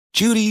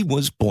Judy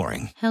was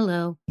boring.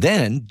 Hello.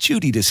 Then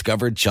Judy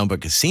discovered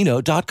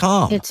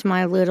ChumbaCasino.com. It's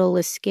my little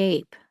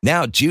escape.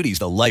 Now Judy's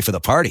the life of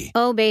the party.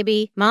 Oh,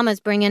 baby, mama's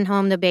bringing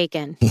home the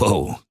bacon.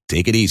 Whoa,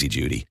 take it easy,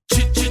 Judy.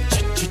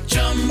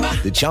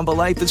 The Chumba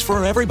life is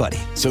for everybody.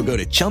 So go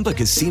to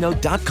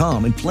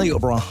ChumbaCasino.com and play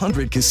over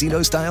 100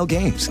 casino-style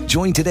games.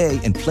 Join today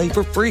and play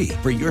for free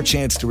for your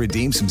chance to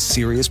redeem some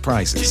serious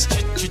prizes.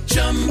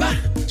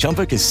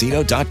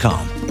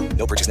 ChumbaCasino.com.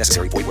 No purchase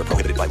necessary. Void where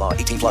prohibited by law.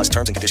 18+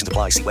 terms and conditions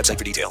apply. See website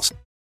for details.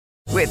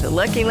 With the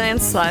Lucky Land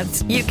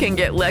Slots, you can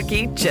get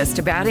lucky just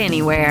about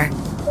anywhere.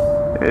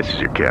 This is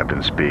your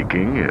captain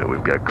speaking.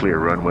 We've got clear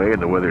runway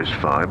and the weather's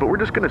fine, but we're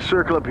just going to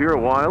circle up here a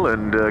while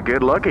and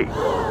get lucky.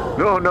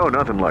 No,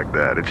 nothing like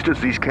that. It's just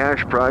these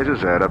cash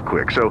prizes add up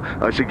quick. So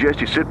I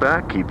suggest you sit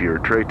back, keep your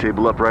tray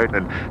table upright,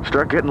 and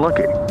start getting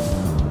lucky.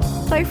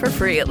 Play for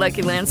free at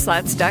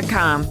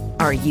LuckyLandSlots.com.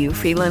 Are you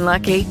feeling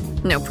lucky?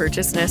 No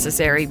purchase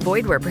necessary.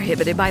 Void where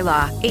prohibited by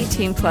law.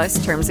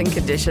 18+ terms and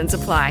conditions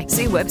apply.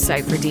 See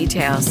website for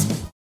details.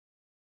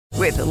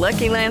 With the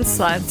Lucky Land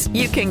Slots,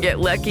 you can get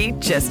lucky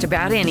just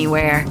about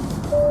anywhere.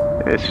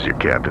 This is your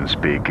captain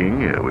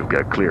speaking. We've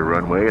got clear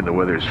runway and the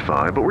weather's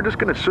fine, but we're just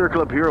going to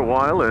circle up here a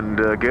while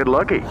and get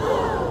lucky.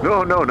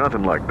 No,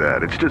 nothing like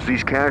that. It's just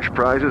these cash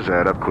prizes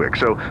add up quick.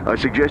 So I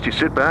suggest you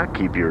sit back,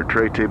 keep your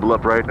tray table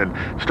upright, and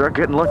start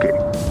getting lucky.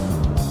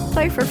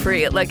 Play for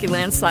free at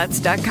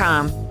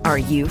LuckyLandSlots.com. Are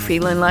you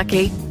feeling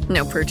lucky?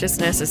 No purchase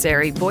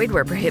necessary. Void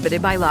where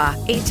prohibited by law.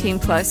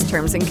 18+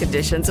 terms and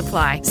conditions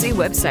apply. See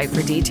website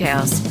for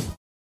details.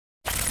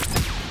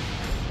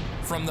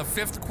 From the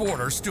Fifth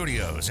Quarter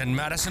Studios in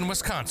Madison,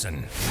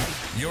 Wisconsin,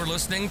 you're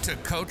listening to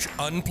Coach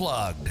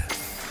Unplugged.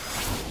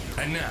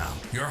 And now,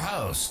 your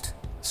host,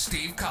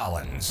 Steve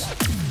Collins.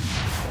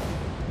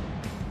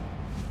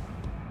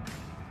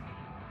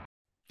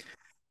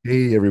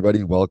 Hey,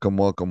 everybody. Welcome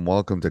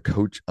to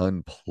Coach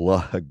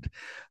Unplugged.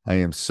 I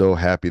am so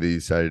happy that you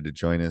decided to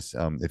join us.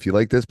 If you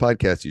like this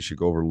podcast, you should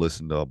go over and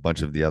listen to a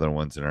bunch of the other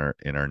ones in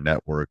our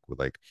network, with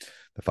like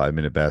the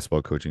 5-Minute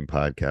Basketball Coaching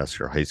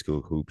Podcast, or High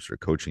School Hoops, or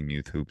Coaching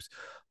Youth Hoops.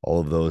 All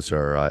of those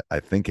are,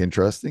 I think,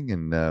 interesting,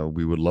 and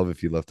we would love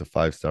if you left a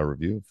 5-star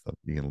review.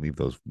 You can leave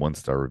those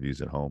 1-star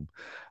reviews at home.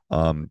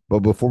 But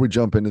before we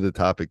jump into the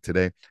topic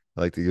today,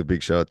 I'd like to give a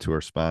big shout out to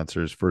our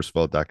sponsors. First of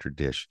all, Dr.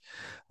 Dish.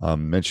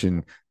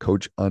 Mention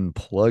Coach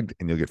Unplugged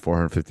and you'll get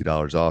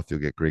 $450 off.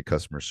 You'll get great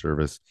customer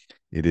service.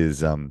 It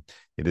is,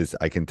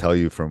 I can tell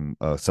you from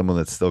someone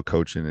that's still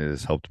coaching, it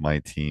has helped my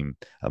team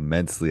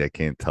immensely. I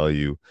can't tell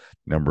you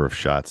the number of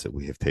shots that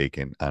we have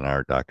taken on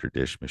our Dr.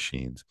 Dish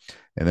machines.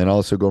 And then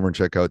also go over and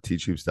check out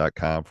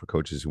teachhoops.com for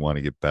coaches who want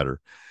to get better.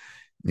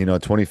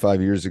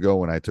 25 years ago,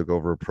 when I took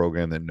over a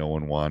program that no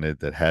one wanted,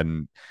 that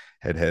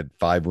had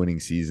 5 winning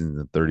seasons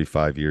in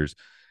 35 years,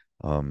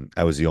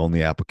 I was the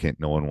only applicant.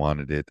 No one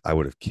wanted it. I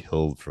would have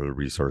killed for a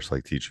resource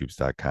like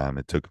teachhoops.com.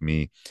 It took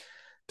me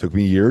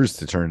years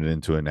to turn it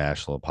into a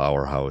national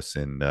powerhouse.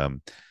 And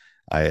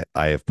I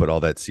have put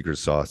all that secret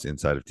sauce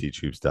inside of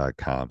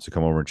teachhoops.com. So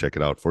come over and check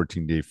it out.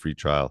 14-day free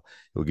trial.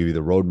 It will give you the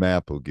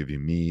roadmap. It will give you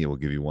me. It will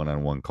give you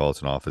one-on-one calls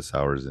and office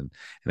hours and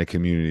a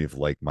community of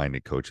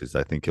like-minded coaches.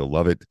 I think you'll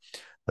love it.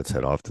 Let's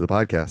head off to the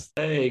podcast.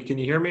 Hey, can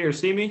you hear me or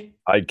see me?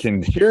 I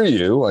can hear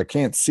you. I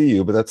can't see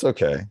you, but that's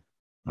okay.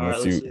 All right,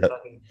 let's see if I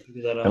can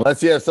figure that out.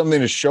 Unless you have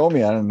something to show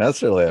me, I don't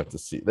necessarily have to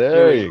see.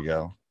 There you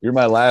go. You're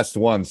my last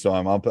one, so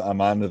I'm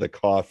on to the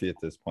coffee at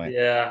this point.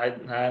 Yeah,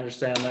 I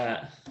understand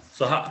that.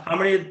 So how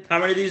many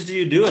of these do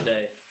you do a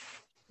day?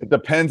 It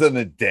depends on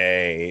the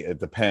day. It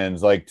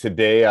depends. Like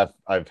today,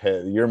 I've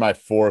had, you're my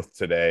 4th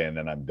today, and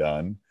then I'm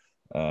done.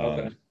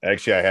 Okay.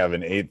 Actually, I have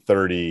an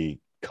 8:30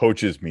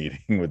 coaches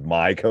meeting with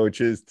my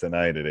coaches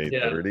tonight at 8:30.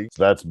 Yeah.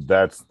 So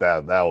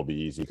that will be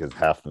easy, because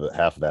half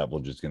of that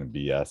we're just going to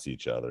BS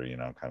each other,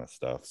 kind of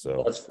stuff.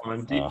 So that's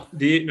fun.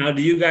 Do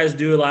you guys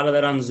do a lot of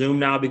that on Zoom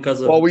now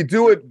because of? Well, we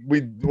do it.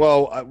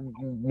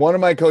 One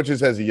of my coaches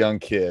has young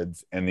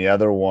kids, and the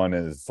other one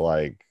is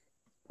like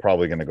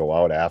probably going to go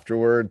out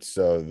afterwards.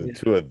 So the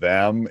two of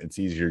them, it's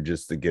easier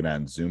just to get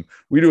on Zoom.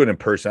 We do it in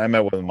person. I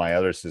met with my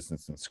other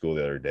assistants in school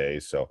the other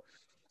day, so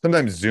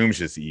sometimes Zoom's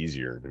just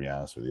easier, to be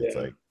honest with you. It's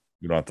like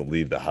you don't have to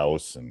leave the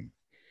house, and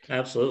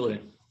absolutely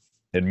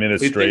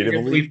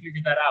administratively we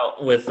figured that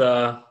out with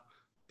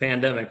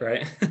pandemic,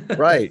 right?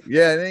 Right.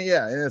 Yeah.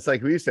 And it's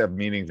like we used to have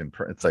meetings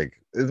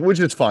which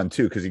is fun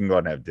too, because you can go out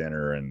and have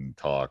dinner and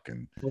talk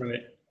and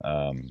right.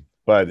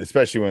 But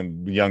especially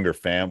when younger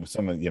I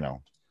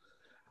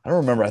don't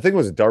remember. I think it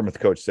was a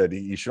Dartmouth coach said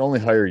you should only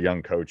hire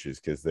young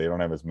coaches because they don't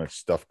have as much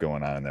stuff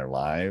going on in their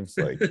lives.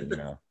 Like,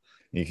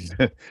 you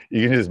can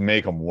just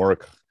make them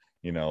work,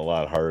 a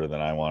lot harder than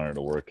I wanted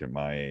to work at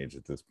my age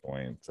at this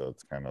point. So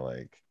it's kind of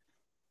like,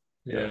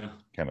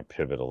 kind of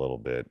pivot a little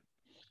bit.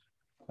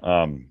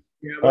 Yeah,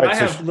 but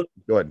right,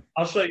 go ahead.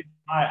 I'll show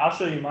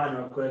you mine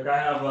real quick. I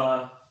have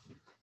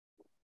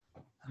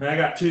I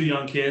got 2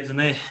 young kids, and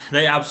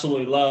they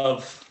absolutely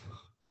love.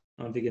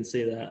 I don't know if you can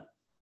see that.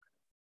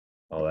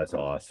 Oh, that's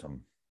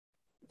awesome.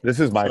 This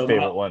is my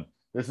favorite one.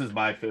 This is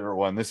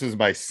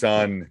my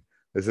son.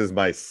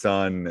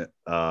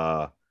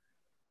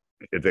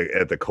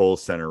 at the Kohl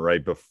Center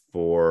right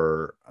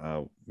before,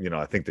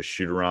 I think the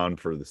shoot around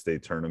for the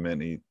state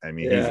tournament. He's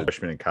a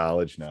freshman in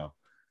college now.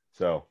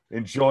 So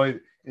enjoy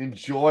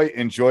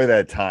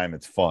that time.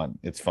 It's fun.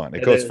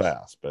 It goes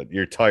fast, but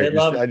you're tired.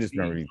 I just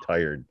remember being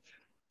tired.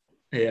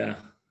 Yeah.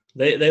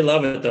 They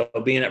love it though,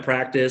 being at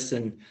practice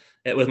and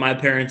with my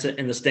parents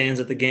in the stands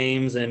at the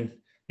games and,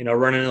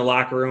 running in the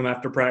locker room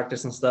after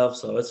practice and stuff.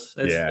 So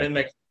it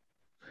makes.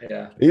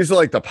 Yeah. These are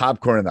like the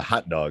popcorn and the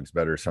hot dogs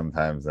better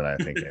sometimes than I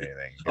think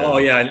anything. Oh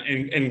yeah.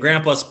 And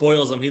grandpa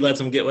spoils them. He lets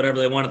them get whatever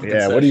they want at the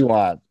concession. What do you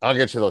want? I'll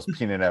get you those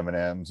peanut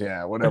M&Ms.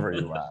 Yeah. Whatever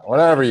you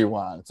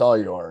want. It's all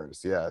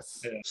yours.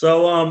 Yes. Yeah.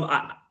 So,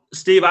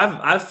 Steve,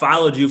 I've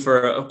followed you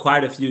for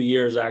quite a few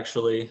years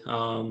actually.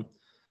 Wow.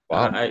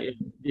 I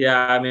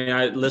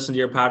listen to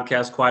your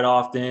podcast quite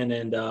often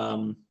and,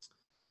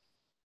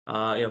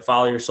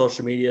 follow your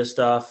social media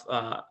stuff.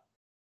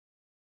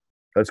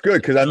 That's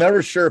good because I'm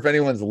never sure if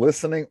anyone's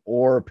listening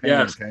or paying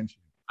attention.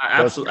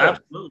 Absolutely.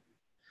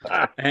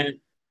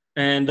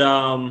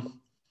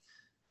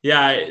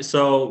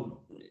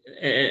 So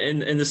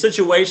in the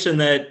situation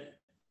that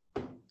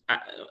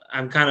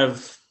I'm kind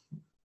of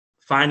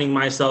finding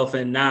myself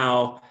in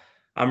now,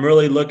 I'm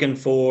really looking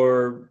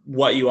for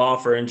what you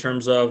offer in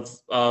terms of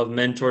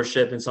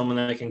mentorship and someone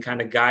that can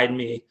kind of guide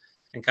me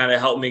and kind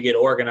of help me get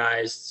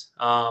organized.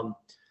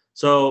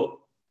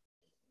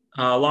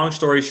 Long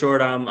story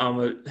short, I'm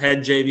a head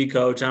JV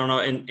coach. I don't know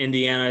in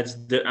Indiana. I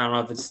don't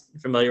know if it's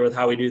familiar with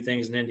how we do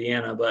things in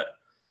Indiana, but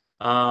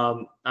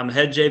I'm a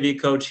head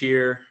JV coach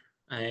here.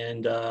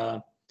 And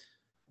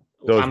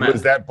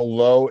is that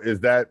below? Is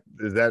that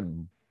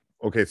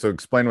okay? So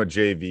explain what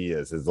JV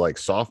is. Is it like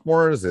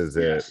sophomores? Is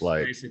it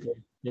like basically?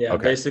 Yeah,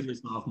 okay. Basically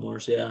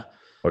sophomores. Yeah.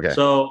 Okay.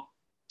 So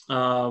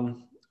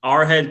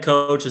our head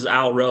coach is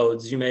Al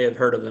Rhodes. You may have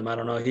heard of him. I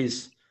don't know. I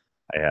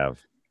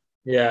have.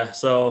 Yeah.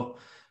 So.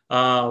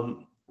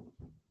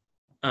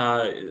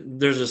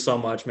 There's just so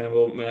much, man,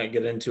 we might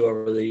get into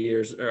over the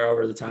years or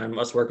over the time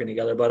us working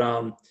together.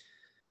 But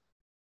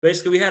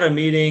basically we had a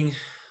meeting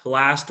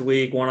last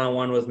week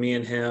one-on-one with me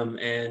and him,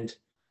 and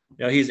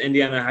he's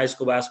Indiana High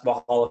School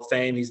Basketball Hall of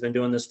Fame. He's been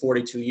doing this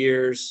 42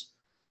 years.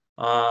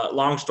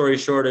 Long story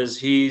short is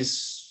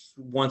he's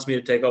wants me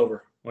to take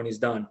over when he's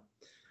done.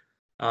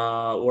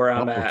 Where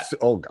I'm at.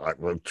 Oh God,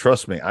 well,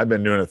 trust me, I've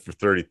been doing it for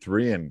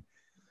 33 and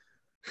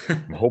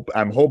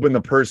I'm hoping the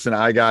person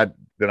I got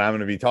that I'm going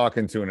to be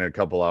talking to in a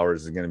couple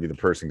hours is going to be the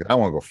person, because I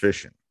want to go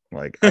fishing.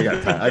 Like I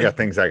got time, I got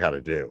things I got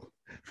to do.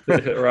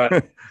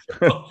 Right.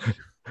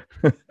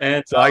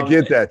 And so I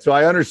get that. So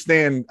I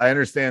understand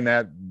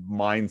that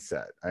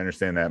mindset. I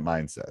understand that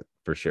mindset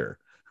for sure.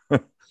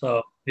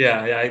 So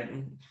yeah.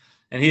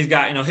 And he's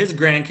got, his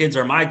grandkids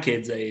are my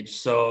kids' age.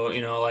 So,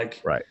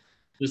 right.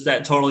 Just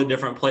that totally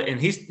different play.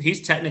 And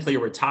he's technically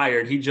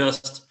retired. He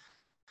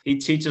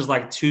teaches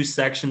like 2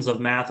 sections of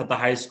math at the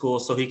high school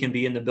so he can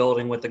be in the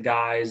building with the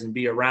guys and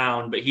be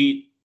around. But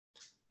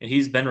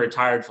he's been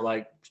retired for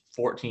like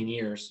 14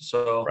 years.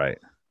 So right.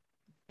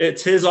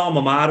 It's his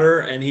alma mater.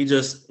 And he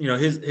just,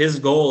 his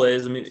goal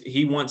is,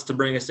 he wants to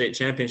bring a state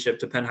championship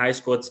to Penn High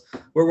School.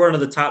 We're one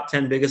of the top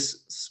 10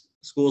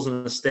 biggest schools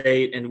in the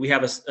state. And we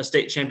have a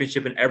state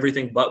championship in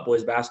everything but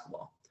boys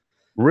basketball.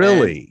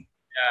 Really?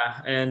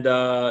 And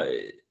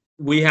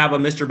we have a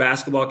Mr.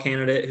 Basketball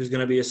candidate who's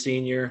going to be a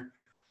senior.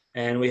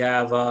 And we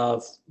have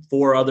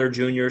 4 other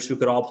juniors who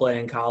could all play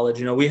in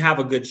college. We have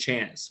a good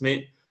chance.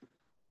 It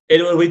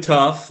will be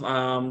tough.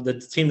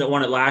 The team that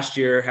won it last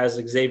year has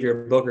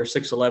Xavier Booker,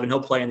 6'11". He'll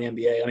play in the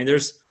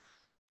NBA.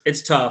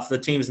 It's tough. The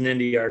teams in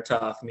Indy are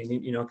tough.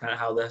 Kind of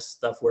how this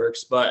stuff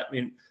works. But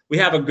we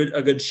have a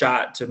good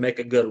shot to make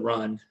a good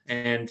run.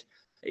 And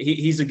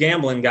he's a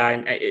gambling guy,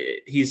 and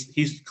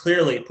he's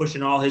clearly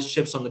pushing all his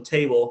chips on the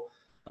table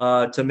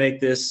to make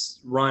this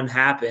run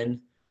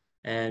happen.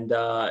 And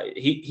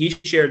he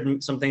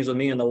shared some things with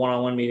me in the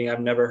one-on-one meeting I've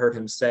never heard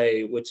him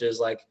say, which is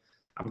like,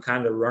 I'm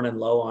kind of running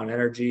low on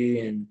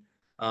energy, and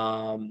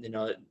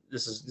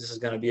this is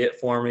going to be it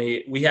for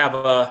me. We have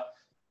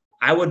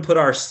I would put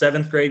our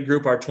 7th grade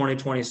group, our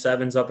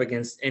 2027s, up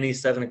against any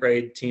 7th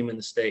grade team in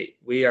the state.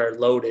 We are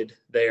loaded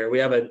there. We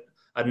have a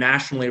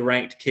nationally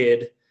ranked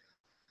kid.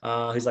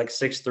 He's like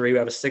 6'3". We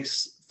have a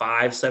 6'5",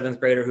 7th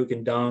grader who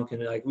can dunk,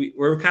 and like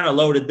we're kind of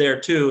loaded there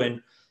too.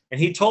 And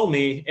he told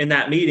me in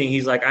that meeting,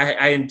 he's like,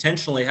 I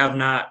intentionally have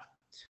not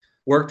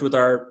worked with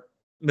our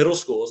middle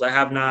schools. I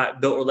have not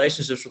built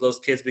relationships with those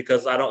kids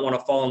because I don't want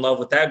to fall in love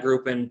with that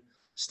group and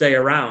stay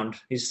around.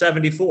 He's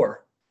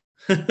 74.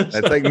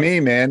 That's like me,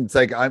 man. It's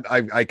like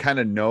I kind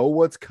of know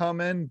what's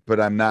coming, but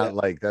I'm not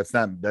like that's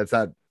not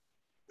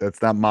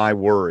my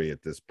worry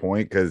at this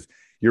point, because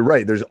you're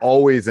right. There's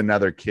always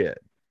another kid.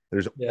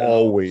 There's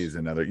always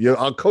another.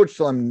 I'll coach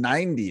till I'm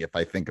 90 if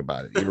I think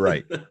about it. You're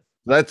right.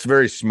 That's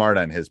very smart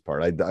on his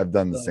part. I've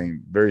done the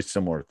same, very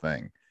similar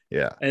thing.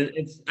 Yeah. And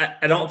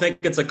I don't think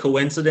it's a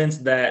coincidence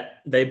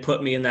that they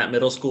put me in that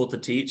middle school to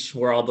teach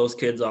where all those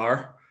kids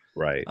are.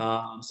 Right.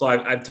 So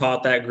I've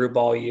taught that group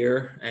all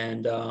year,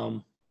 and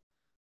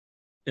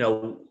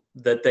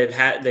that they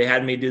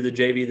had me do the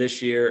JV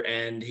this year,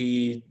 and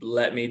he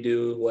let me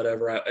do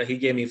whatever. He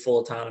gave me full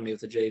autonomy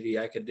with the JV.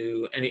 I could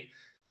do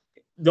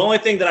the only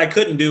thing that I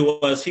couldn't do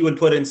was he would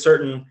put in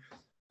certain.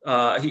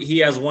 He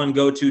has one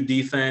go-to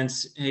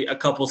defense, a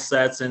couple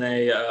sets, and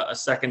a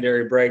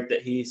secondary break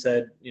that he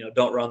said,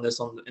 don't run this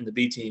in the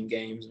B team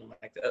games. And I'm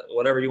like,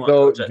 whatever you want.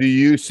 So, Coach. do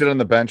you sit on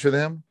the bench with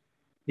him?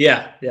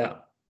 Yeah.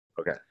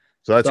 Okay,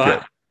 so that's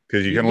good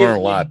because you can learn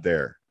a lot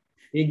there.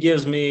 He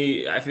gives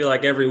me. I feel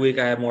like every week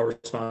I have more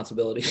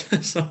responsibility.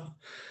 So,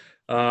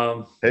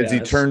 has he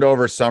turned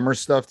over summer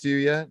stuff to you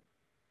yet?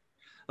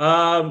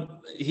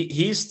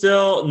 He's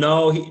still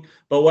no.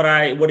 But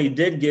what he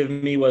did give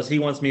me was he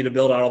wants me to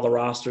build out all the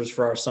rosters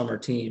for our summer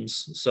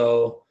teams.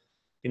 So,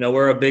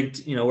 we're a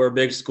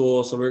big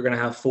school, so we're going to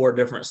have 4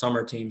 different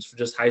summer teams for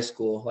just high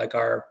school, like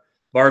our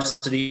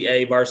varsity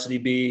A, varsity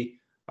B,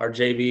 our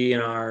JV,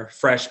 and our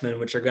freshmen,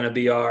 which are going to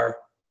be our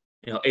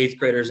 8th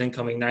graders,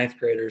 incoming 9th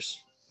graders.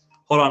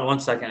 Hold on one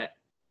second.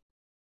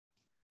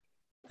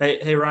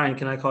 Hey Ryan,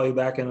 can I call you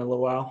back in a little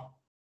while?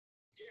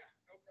 Yeah,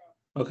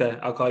 no problem. Okay,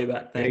 I'll call you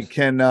back. Thanks. Hey,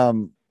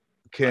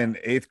 can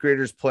 8th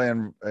graders play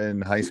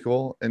in high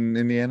school in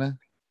Indiana?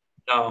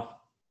 No.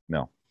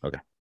 Okay.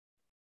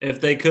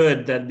 If they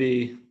could, that'd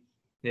be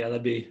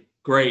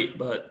great,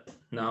 but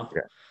no.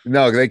 Yeah.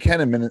 No, they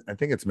can I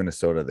think it's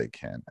Minnesota. They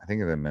can. I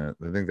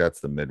think that's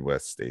the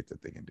Midwest state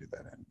that they can do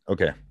that in.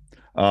 Okay.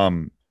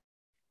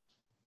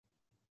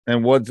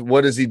 And what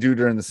does he do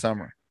during the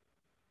summer?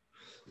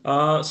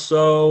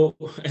 So,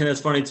 and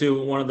it's funny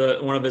too. One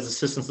of his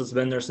assistants that's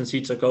been there since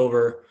he took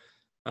over.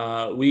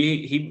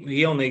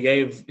 He only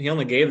gave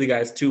the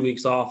guys 2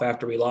 weeks off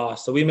after we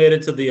lost. So we made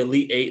it to the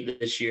Elite 8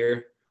 this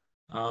year.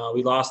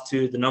 We lost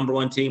to the number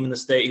 1 team in the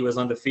state. He was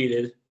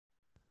undefeated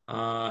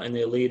in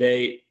the Elite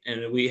 8,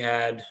 and we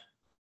had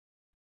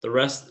the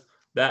rest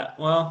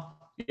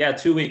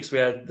 2 weeks. We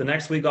had the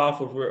next week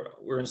off if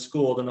we're in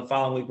school. Then the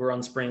following week we're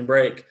on spring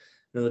break.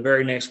 Then the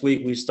very next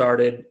week we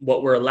started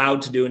what we're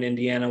allowed to do in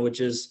Indiana, which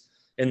is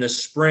in the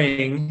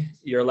spring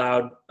you're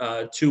allowed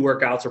 2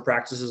 workouts or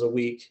practices a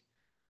week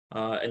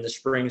in the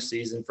spring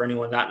season for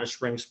anyone not in a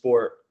spring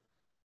sport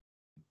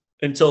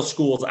until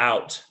school's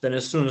out. Then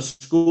as soon as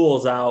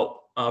school's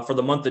out for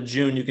the month of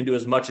June, you can do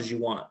as much as you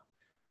want.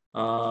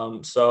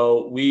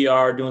 So we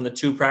are doing the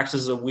 2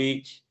 practices a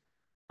week.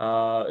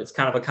 It's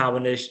kind of a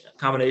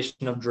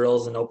combination of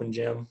drills and open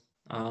gym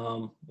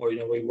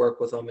where we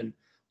work with them and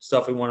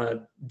stuff we want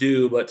to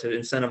do, but to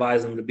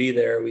incentivize them to be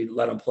there, we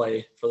let them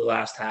play for the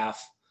last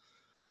half.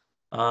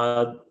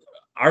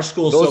 Our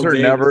school's those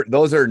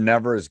are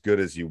never as good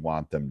as you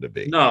want them to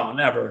be. No,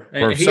 never.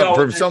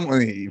 From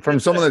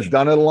someone that's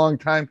done it a long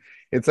time,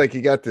 it's like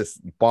you got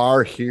this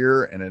bar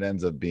here and it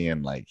ends up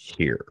being like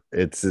here.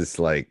 It's just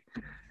like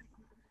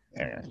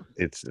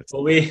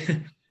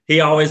he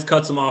always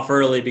cuts them off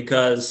early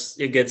because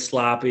it gets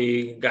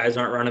sloppy. Guys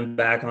aren't running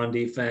back on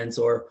defense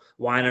or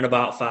whining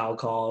about foul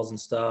calls and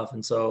stuff.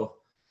 And so,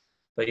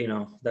 but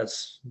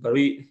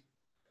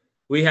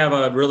we have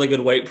a really good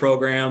weight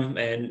program,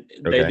 and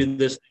they do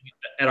this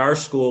at our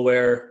school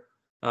where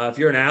if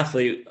you're an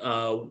athlete,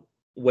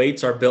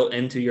 weights are built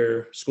into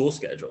your school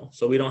schedule.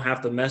 So we don't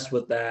have to mess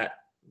with that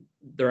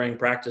during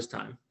practice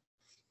time.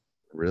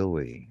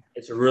 Really?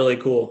 It's really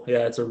cool.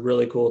 Yeah, it's a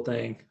really cool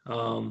thing.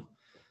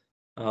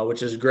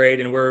 Which is great.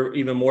 And we're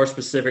even more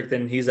specific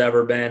than he's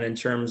ever been in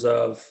terms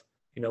of,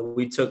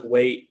 we took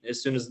weight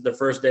as soon as the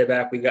first day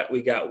back, we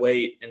got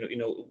weight, and,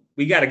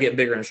 we got to get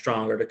bigger and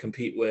stronger to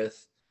compete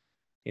with,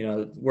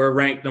 we're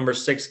ranked number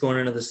 6 going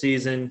into the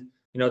season,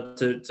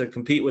 to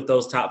compete with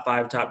those top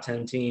 5, top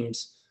 10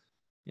 teams.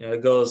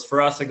 It goes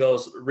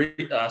sectionals,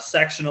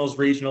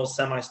 regionals,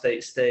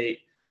 semi-state, state,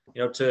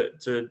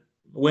 to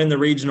win the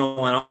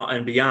regional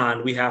and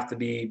beyond, we have to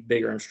be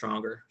bigger and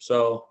stronger.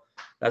 So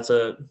that's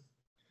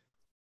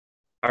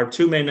our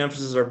 2 main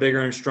emphases are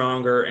bigger and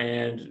stronger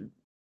and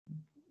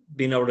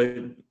being able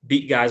to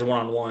beat guys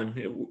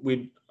one-on-one.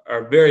 We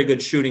are a very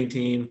good shooting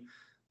team,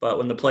 but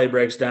when the play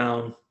breaks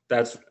down,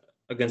 that's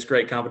against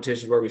great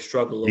competition where we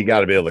struggle a little bit. You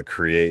got to be able to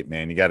create,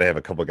 man. You got to have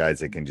a couple guys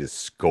that can just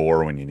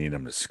score when you need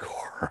them to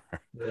score.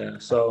 Yeah,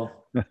 so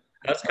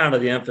that's kind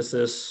of the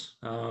emphasis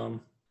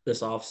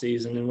this off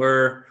season. And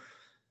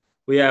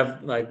we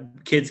have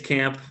like kids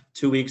camp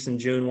 2 weeks in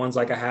June. One's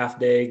like a half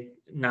day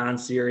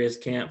non-serious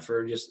camp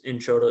for just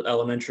intro to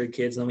elementary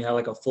kids. And then we have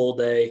like a full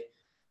day,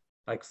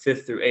 like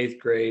 5th through 8th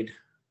grade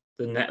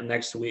the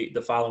next week,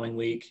 the following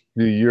week.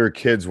 Do your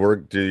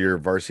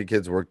varsity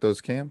kids work those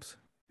camps?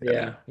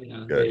 Yeah.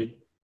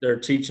 They're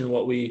teaching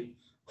what we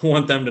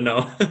want them to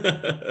know.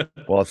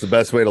 Well, it's the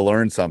best way to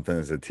learn something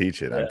is to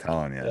teach it. Yeah, I'm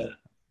telling you.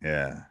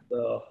 Yeah.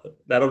 So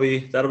that'll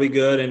be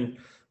good. And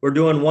we're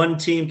doing 1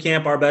 team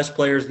camp. Our best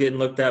players getting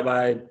looked at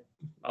by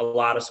a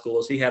lot of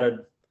schools. He had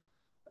a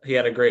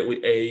great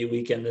AAU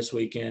weekend this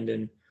weekend,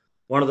 and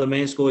one of the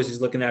main schools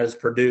he's looking at is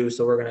Purdue.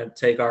 So we're going to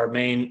take our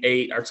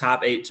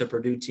top 8 to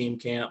Purdue team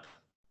camp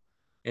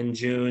in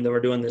June. Then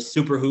we're doing this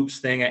Super Hoops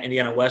thing at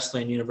Indiana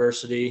Wesleyan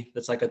University.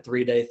 That's like a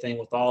 3-day thing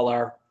with all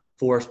our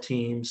 4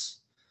 teams.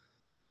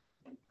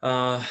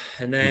 And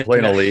then you play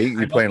in a league?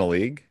 You play in a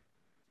league?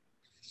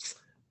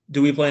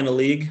 Do we play in a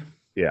league?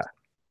 Yeah.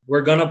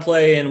 We're gonna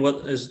play in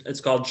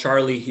it's called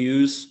Charlie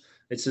Hughes.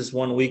 It's this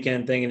one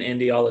weekend thing in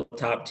Indy. All the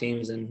top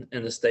teams in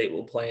the state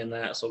will play in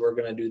that. So we're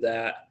gonna do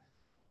that.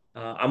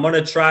 I'm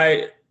gonna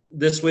try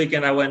this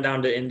weekend. I went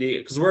down to Indy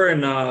because we're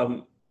in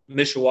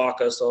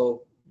Mishawaka,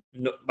 so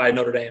by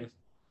Notre Dame.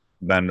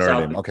 By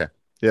Notre Dame. Okay.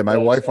 Yeah, my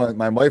wife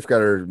got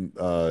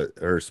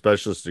her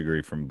specialist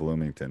degree from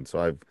Bloomington, so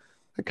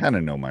I kind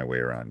of know my way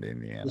around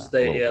Indiana. The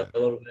state, a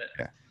little bit.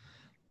 Yeah.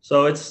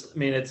 So it's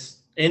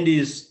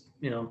Indy's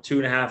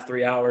 2.5,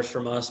 3 hours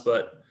from us,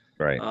 but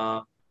right.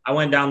 I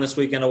went down this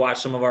weekend to watch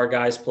some of our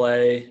guys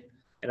play,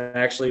 and I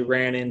actually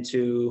ran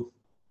into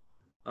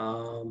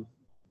some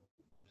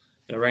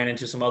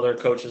other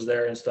coaches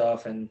there and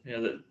stuff, and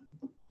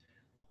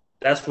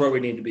that's where we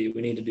need to be.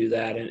 We need to do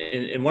that.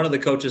 And one of the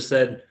coaches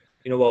said,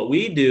 what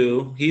we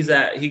do, he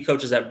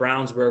coaches at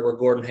Brownsburg where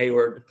Gordon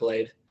Hayward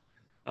played.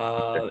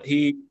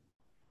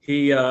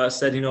 He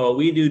said, what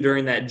we do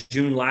during that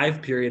June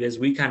live period is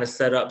we kind of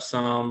set up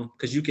some,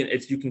 because you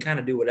can kind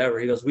of do whatever.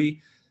 He goes,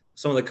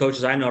 some of the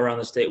coaches I know around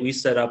the state, we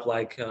set up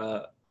like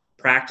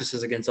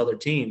practices against other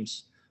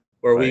teams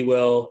where we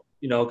will,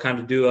 kind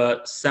of do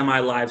a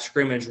semi-live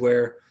scrimmage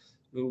where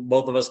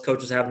both of us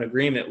coaches have an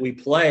agreement. We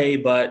play,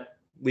 but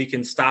we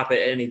can stop at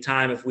any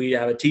time if we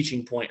have a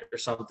teaching point or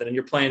something. And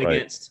you're playing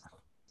against,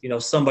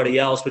 somebody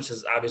else, which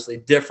is obviously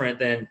different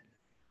than,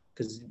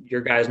 because your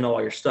guys know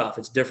all your stuff.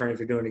 It's different if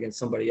you're doing it against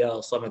somebody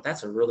else. So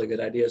that's a really good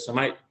idea. So I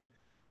might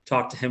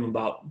talk to him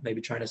about maybe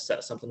trying to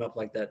set something up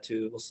like that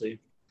too. We'll see.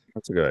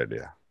 That's a good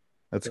idea.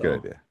 A good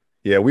idea.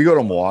 Yeah, we go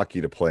to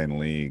Milwaukee to play in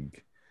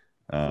league.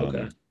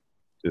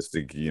 Just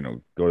to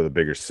go to the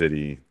bigger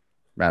city.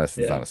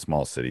 Madison's not a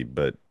small city,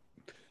 but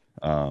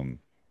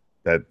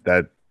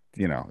that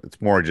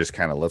it's more just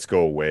kind of let's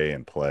go away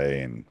and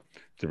play and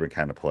different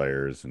kind of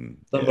players and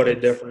somebody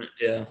different.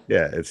 Yeah,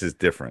 it's just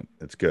different.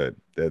 It's good.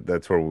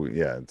 That's where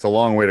it's a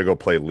long way to go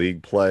play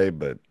league play,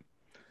 but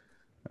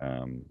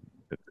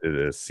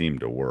it has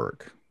seemed to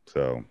work.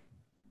 So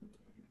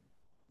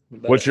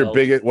what's your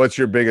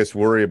biggest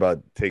worry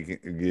about taking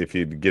if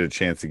you get a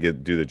chance to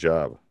do the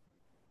job?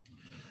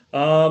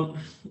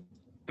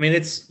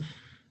 It's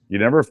you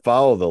never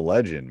follow the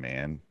legend,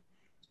 man.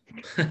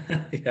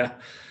 Yeah.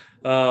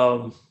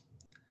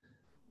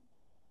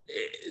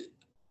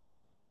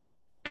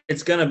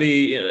 It's going to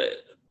be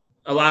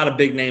a lot of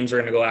big names are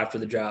going to go after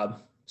the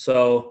job.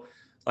 So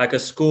like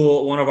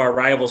one of our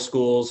rival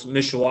schools,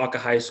 Mishawaka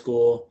High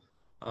School,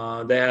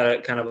 they had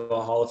a kind of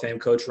a Hall of Fame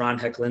coach, Ron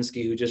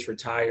Heklinski, who just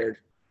retired.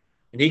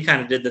 And he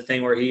kind of did the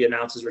thing where he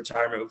announced his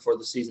retirement before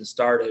the season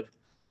started.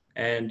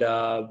 And,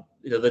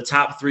 the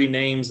top three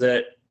names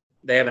that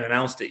they haven't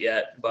announced it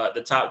yet, but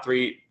the top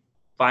three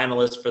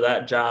finalists for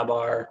that job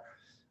are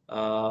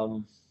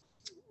a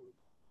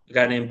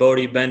guy named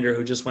Bodie Bender,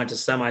 who just went to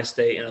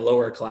semi-state in a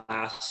lower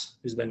class,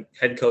 who's been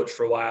head coach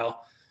for a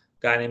while.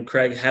 A guy named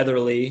Craig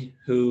Heatherly,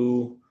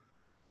 who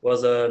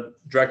was a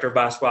director of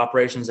basketball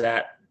operations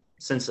at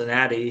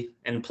Cincinnati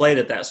and played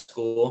at that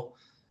school.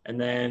 And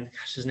then,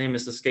 his name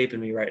is escaping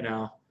me right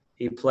now.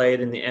 He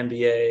played in the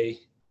NBA.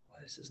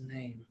 What is his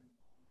name?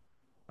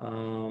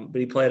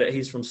 But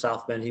he's from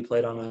South Bend. He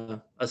played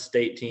on a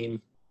state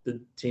team, the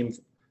team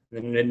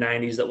in the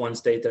mid-90s that won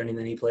state there, and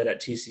then he played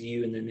at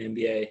TCU and then the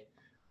NBA.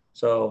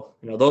 So,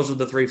 those are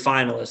the three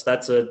finalists.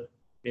 That's the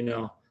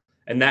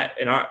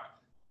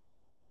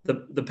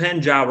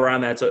Penn job where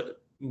I'm at,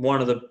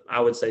 one of the, I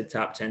would say,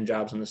 top 10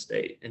 jobs in the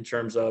state in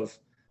terms of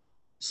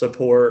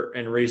support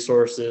and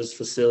resources,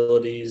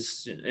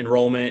 facilities,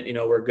 enrollment.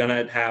 We're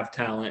going to have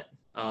talent.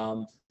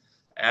 I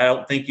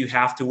don't think you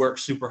have to work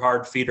super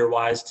hard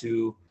feeder-wise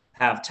to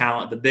have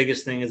talent. The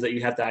biggest thing is that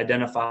you have to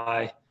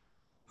identify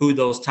who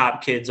those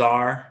top kids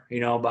are,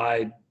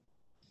 by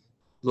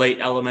late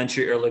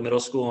elementary, early middle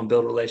school, and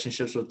build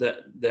relationships with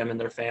them and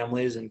their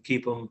families and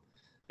keep them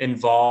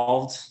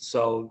involved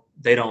so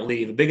they don't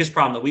leave. The biggest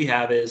problem that we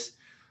have is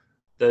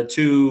the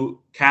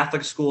two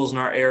Catholic schools in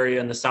our area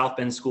and the South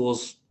Bend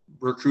schools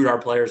recruit our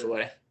players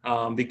away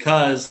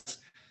because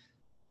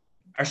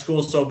our school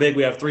is so big.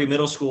 We have 3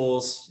 middle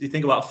schools. You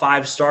think about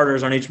 5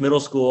 starters on each middle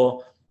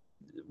school.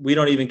 We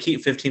don't even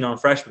keep 15 on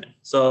freshmen.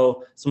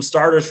 So some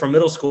starters from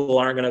middle school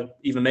aren't going to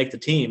even make the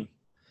team.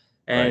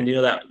 And,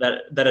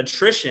 that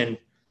attrition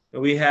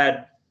we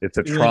had. It's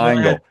a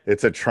triangle.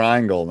 It's a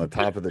triangle. And the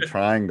top of the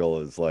triangle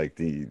is like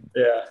the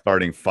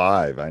starting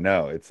 5. I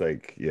know. It's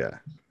like,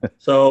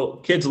 So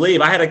kids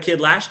leave. I had a kid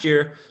last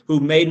year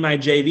who made my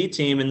JV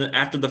team. And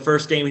after the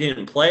first game, he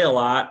didn't play a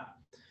lot.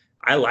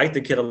 I like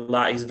the kid a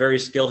lot. He's very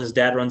skilled. His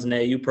dad runs an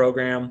AAU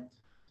program.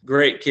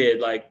 Great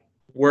kid,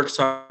 works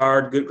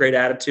hard, great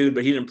attitude,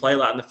 but he didn't play a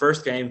lot in the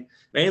first game,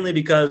 mainly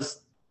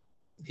because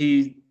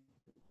he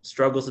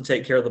struggles to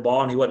take care of the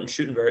ball and he wasn't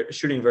shooting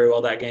very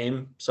well that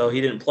game. So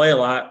he didn't play a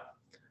lot.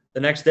 The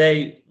next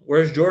day,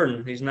 where's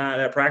Jordan? He's not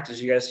at practice.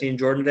 You guys seen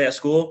Jordan today at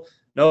school?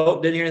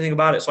 Nope, didn't hear anything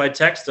about it. So I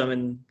texted him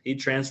and he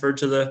transferred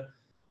to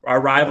our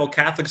rival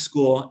Catholic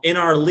school in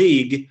our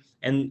league.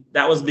 And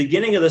that was the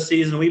beginning of the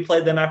season. We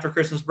played them after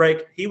Christmas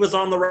break. He was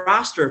on the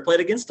roster, played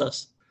against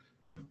us.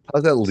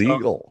 How's that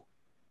legal?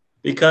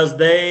 Because his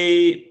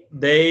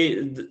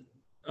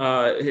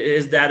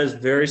dad is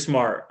very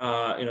smart,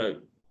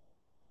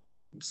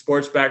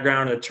 sports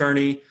background,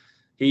 attorney.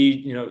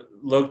 He,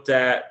 looked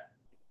at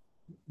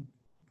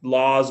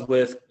laws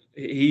with,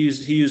 he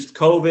used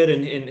COVID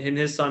and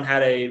his son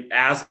had a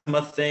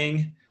asthma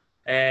thing.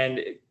 And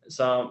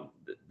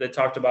they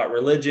talked about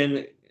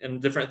religion and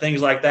different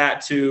things like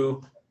that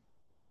to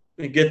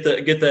get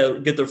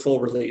their full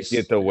release.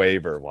 Get the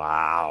waiver.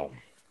 Wow.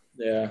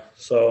 Yeah.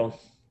 So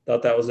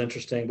thought that was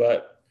interesting,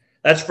 but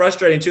that's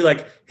frustrating too.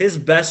 Like his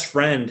best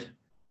friend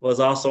was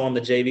also on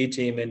the JV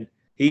team, and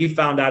he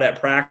found out at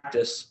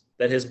practice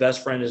that his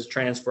best friend is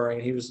transferring.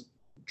 He was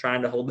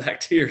trying to hold back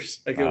tears.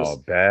 Like it was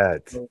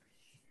bad.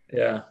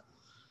 Yeah.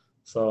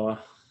 So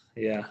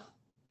yeah,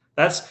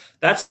 that's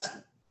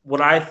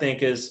what I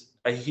think is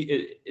a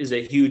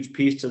huge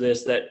piece to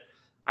this, that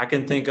I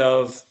can think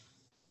of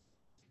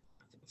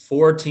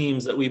 4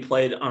 teams that we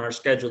played on our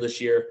schedule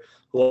this year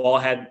who all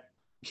had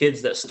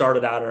kids that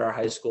started out at our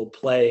high school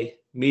play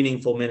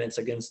meaningful minutes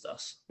against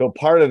us. So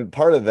part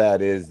of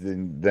that is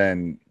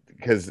then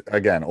because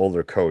again,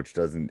 older coach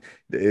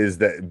is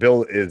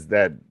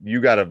that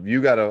you gotta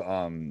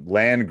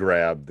land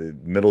grab the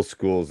middle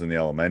schools and the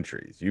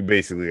elementaries. You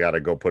basically got to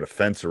go put a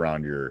fence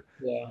around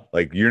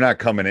like you're not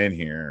coming in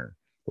here,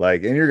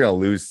 like, and you're gonna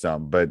lose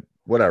some, but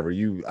whatever.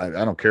 I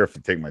don't care if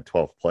you take my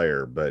 12th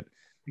player, but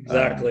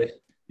exactly.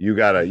 You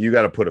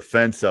gotta put a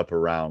fence up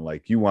around,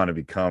 like you want to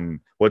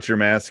become, what's your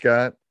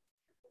mascot?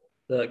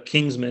 The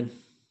Kingsman.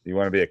 You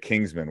want to be a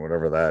Kingsman,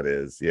 whatever that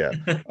is. Yeah.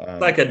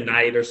 Like a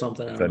knight or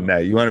something. It's a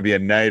knight. You want to be a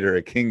knight or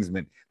a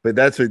Kingsman, but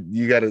that's what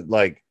you got to,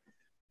 like,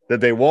 that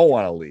they won't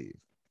want to leave.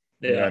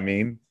 Yeah. You know what I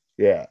mean?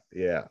 Yeah.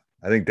 Yeah.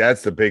 I think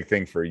that's the big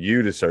thing for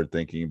you to start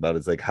thinking about,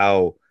 is like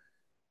how,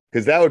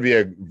 because that would be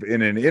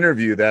in an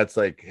interview, that's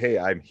like, hey,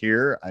 I'm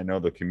here. I know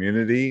the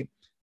community.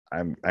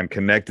 I'm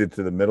connected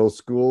to the middle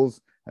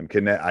schools. I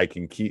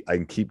can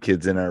keep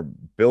kids in our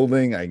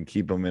building. I can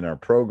keep them in our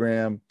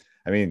program.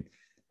 I mean,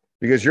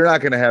 because you're not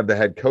going to have the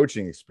head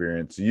coaching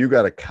experience. So you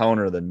got to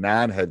counter the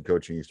non-head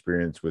coaching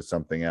experience with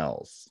something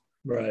else.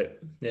 Right.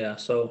 Yeah.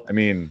 So, I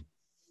mean,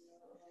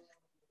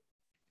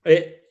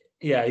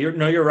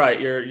 you're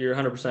right. You're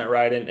 100%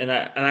 right. And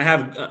I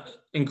have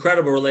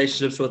incredible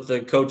relationships with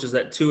the coaches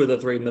at 2 of the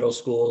 3 middle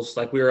schools.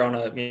 Like we were on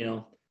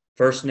a,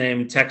 first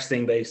name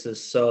texting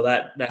basis. So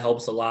that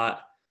helps a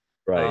lot.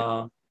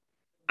 Right.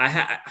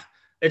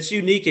 It's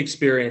unique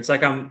experience.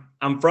 Like I'm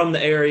from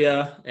the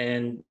area,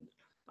 and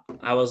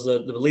I was the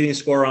leading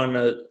scorer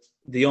on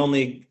the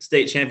only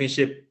state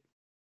championship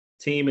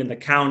team in the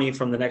county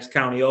from the next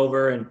county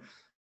over. And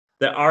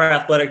our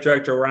athletic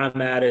director where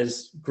I'm at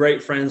is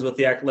great friends with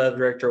the athletic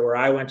director where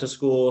I went to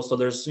school. So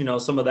there's,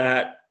 some of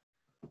that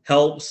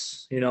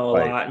helps, a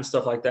lot and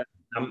stuff like that.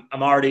 I'm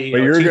already,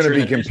 but you're going to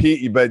be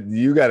competing, but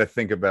you got to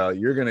think about,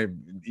 you're going to,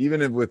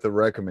 even with the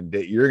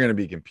recommendation, you're going to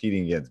be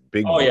competing against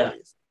big boys. Yeah,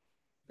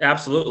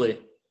 absolutely.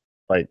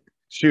 Like,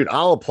 shoot,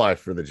 I'll apply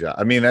for the job.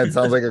 I mean, that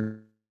sounds like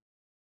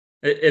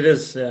It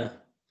is, yeah.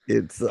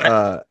 It's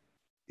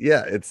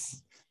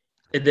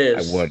it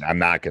is. I'm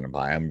not gonna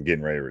buy. I'm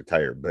getting ready to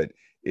retire, but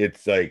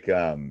it's like,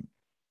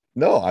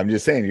 no, I'm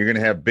just saying you're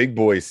gonna have big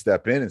boys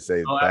step in and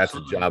say that's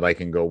a job I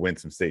can go win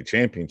some state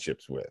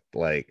championships with.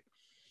 Like,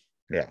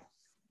 yeah.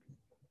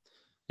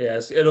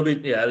 Yes,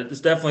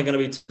 it's definitely gonna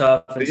be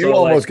tough. And you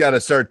almost got to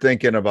start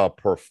thinking about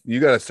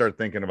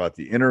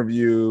the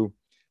interview.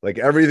 Like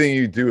everything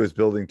you do is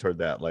building toward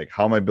that. Like,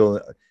 how am I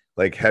building?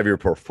 Like, have your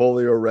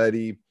portfolio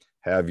ready.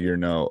 Have your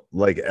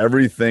like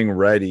everything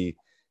ready,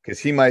 because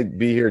he might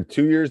be here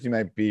 2 years. He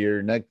might be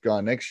here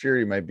gone next year.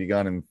 He might be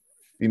gone, and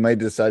he might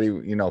decide.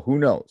 Who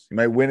knows? He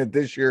might win it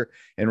this year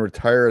and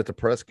retire at the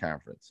press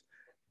conference.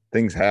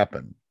 Things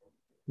happen.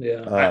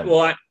 Yeah.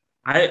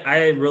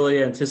 I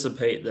really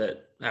anticipate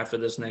that after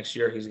this next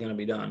year he's going to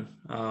be done.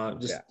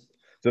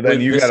 So then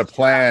you got to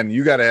plan.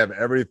 You got to have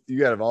You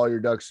got to have all your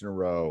ducks in a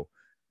row.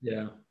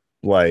 Yeah.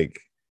 Like,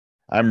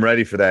 I'm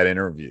ready for that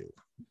interview.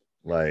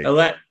 Like.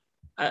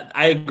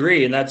 I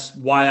agree, and that's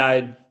why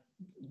I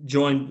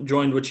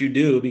joined what you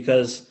do,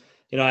 because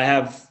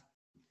I'm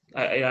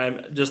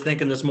just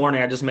thinking this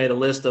morning. I just made a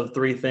list of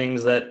 3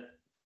 things that,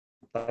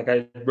 like,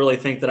 I really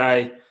think that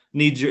I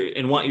need your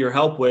and want your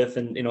help with,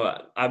 and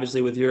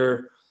obviously with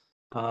your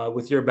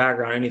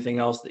background, anything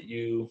else that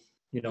you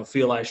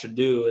feel I should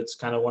do. It's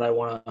kind of what I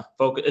want to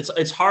focus.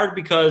 It's hard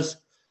because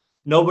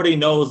nobody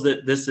knows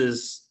that this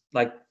is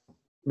like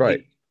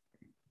right.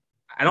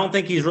 I don't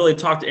think he's really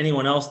talked to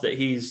anyone else that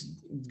he's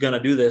going to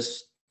do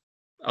this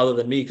other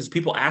than me, because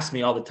people ask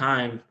me all the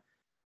time.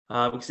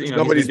 Because, it's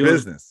nobody's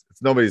business.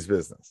 It's nobody's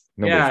business.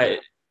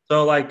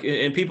 So like,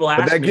 and people ask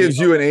me. But that gives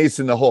you an ace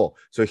in the hole.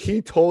 So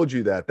he told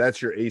you that.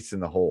 That's your ace in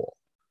the hole.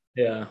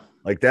 Yeah.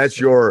 Like that's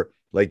your,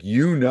 like,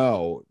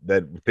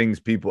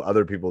 that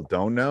other people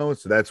don't know.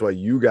 So that's why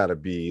you got to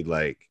be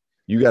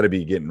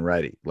getting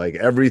ready. Like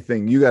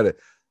everything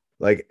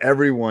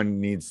everyone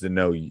needs to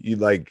know. You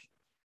like,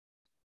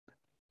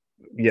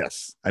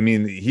 Yes. I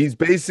mean, he's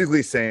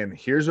basically saying,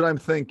 here's what I'm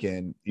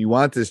thinking. You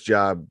want this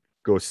job,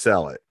 go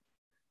sell it.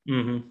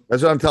 Mm-hmm.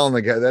 That's what I'm telling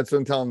the guy. That's what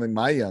I'm telling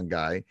my young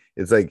guy.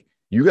 It's like,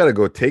 you got to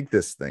go take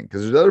this thing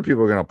because there's other people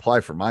who are going to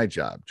apply for my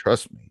job.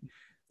 Trust me.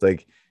 It's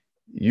like,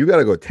 you got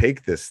to go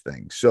take this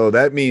thing. So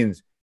that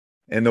means,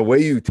 and the way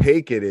you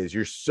take it is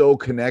you're so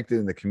connected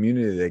in the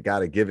community, they got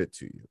to give it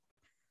to you.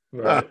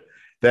 Right.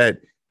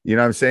 That, you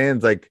know what I'm saying?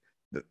 It's like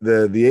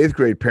the eighth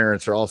grade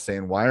parents are all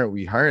saying, why aren't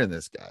we hiring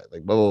this guy?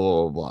 Like, blah, blah,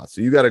 blah, blah, blah.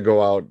 So you got to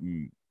go out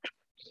and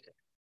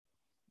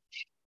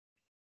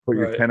put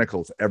your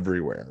tentacles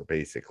everywhere,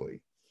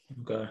 basically.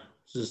 Okay.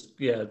 Just,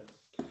 yeah.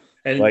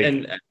 And, like,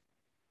 and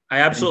I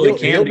absolutely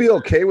can. He'll be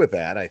okay with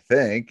that. I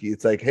think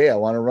it's like, hey, I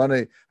want to run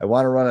a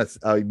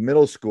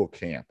middle school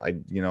camp. I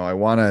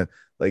want to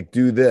like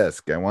do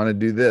this. I want to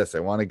do this. I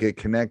want to get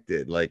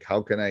connected. Like,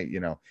 how can I,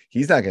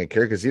 he's not going to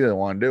care because he doesn't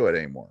want to do it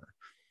anymore.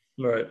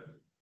 Right.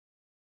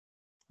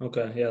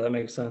 Okay. Yeah, that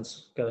makes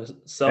sense. Gotta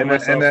sell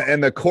myself.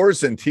 And the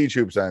course in Teach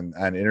Hoops on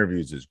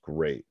interviews is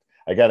great.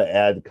 I got to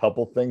add a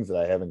couple things that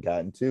I haven't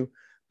gotten to,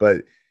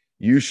 but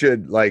you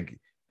should like,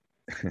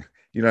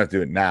 you don't have to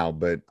do it now,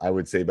 but I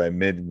would say by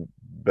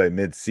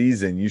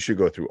mid-season, you should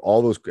go through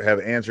all those, have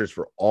answers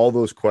for all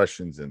those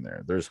questions in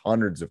there. There's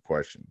hundreds of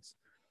questions.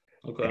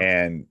 Okay.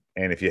 And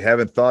if you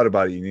haven't thought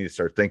about it, you need to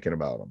start thinking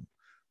about them.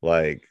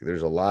 Like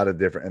there's a lot of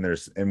different,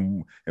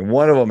 and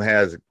one of them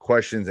has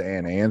questions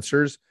and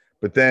answers,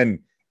 but then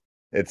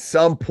at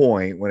some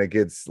point when it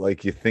gets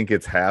like you think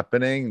it's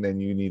happening, then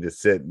you need to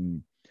sit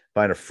and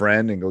find a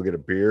friend and go get a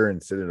beer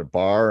and sit in a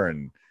bar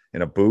and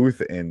in a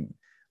booth and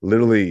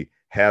literally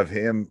have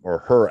him or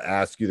her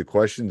ask you the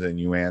questions and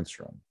you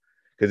answer them.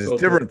 Because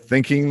it's different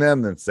thinking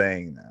them than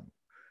saying them.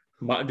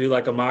 Do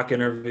like a mock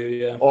interview,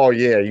 yeah. Oh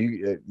yeah,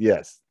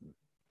 yes,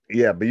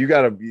 yeah. But you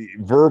got to be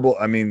verbal.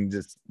 I mean,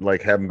 just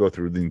like have them go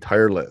through the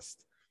entire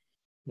list.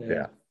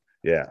 Yeah.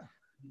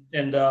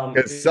 And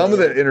because some of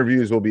the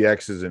interviews will be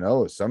X's and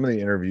O's. Some of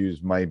the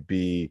interviews might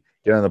be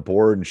get on the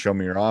board and show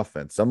me your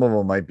offense. Some of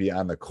them might be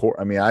on the court.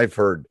 I mean, I've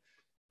heard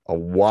a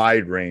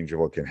wide range of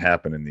what can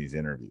happen in these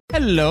interviews.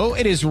 Hello,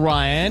 it is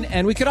Ryan,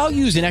 and we could all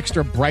use an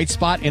extra bright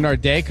spot in our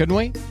day, couldn't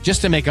we?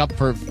 Just to make up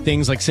for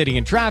things like sitting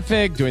in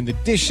traffic, doing the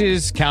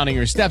dishes, counting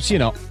your steps,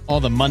 all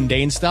the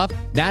mundane stuff.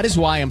 That is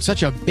why I'm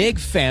such a big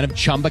fan of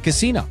Chumba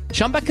Casino.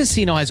 Chumba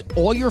Casino has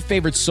all your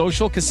favorite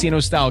social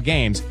casino-style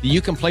games that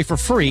you can play for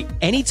free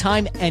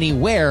anytime,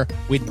 anywhere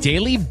with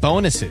daily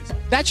bonuses.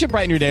 That should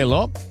brighten your day a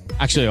little.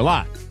 Actually, a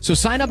lot. So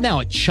sign up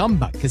now at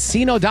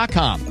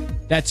ChumbaCasino.com.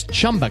 That's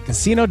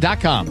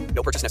ChumbaCasino.com.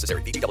 No purchase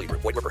necessary. VGW Group.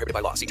 Void where prohibited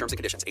by law. See terms and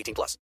conditions.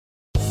 18+.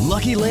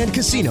 Lucky Land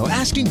Casino,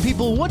 asking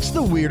people, what's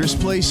the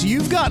weirdest place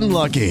you've gotten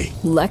lucky?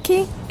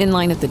 Lucky? In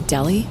line at the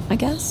deli, I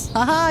guess?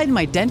 Aha, in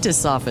my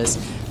dentist's office.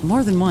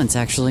 More than once,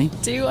 actually.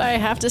 Do I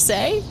have to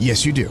say?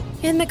 Yes, you do.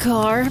 In the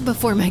car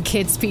before my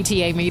kids'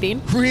 PTA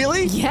meeting.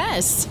 Really?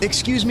 Yes.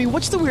 Excuse me,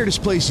 what's the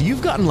weirdest place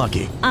you've gotten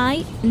lucky?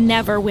 I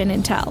never win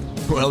and tell.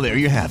 Well, there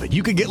you have it.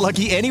 You can get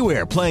lucky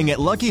anywhere, playing at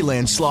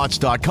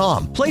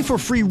LuckyLandSlots.com. Play for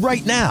free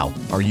right now.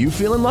 Are you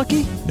feeling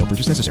lucky? No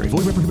purchase necessary. Void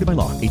where prohibited by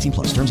law. 18+.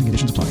 Terms and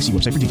conditions apply. See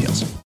website for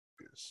details.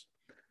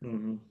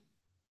 Mm-hmm.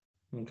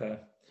 Okay.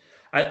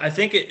 I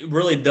think it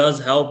really does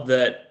help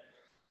that,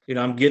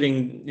 I'm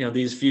getting,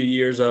 these few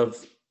years of,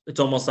 it's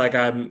almost like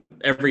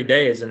every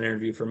day is an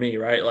interview for me,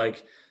 right?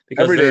 Like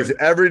because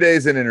every day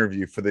is an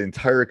interview for the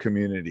entire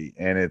community.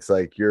 And it's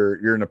like,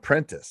 you're an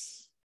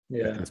apprentice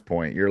at this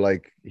point. You're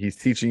like, he's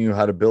teaching you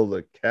how to build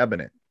a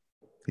cabinet.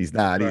 He's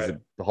not, he's a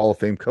Hall of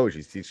Fame coach.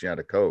 He's teaching you how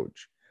to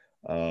coach.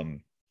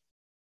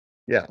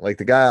 Like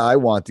the guy I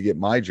want to get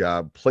my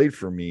job played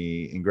for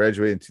me and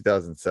graduated in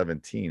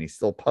 2017. He's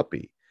still a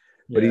puppy,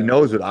 but he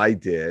knows what I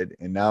did.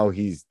 And now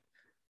he's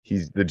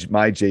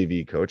my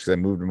JV coach because I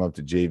moved him up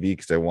to JV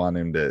because I want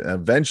him to.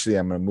 Eventually,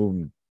 I'm going to move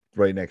him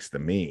right next to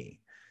me.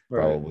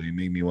 Probably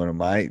make me one of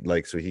my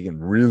so he can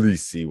really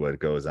see what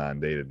goes on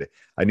day to day.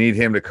 I need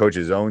him to coach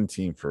his own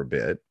team for a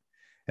bit,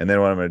 and then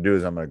what I'm going to do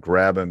is I'm going to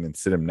grab him and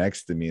sit him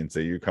next to me and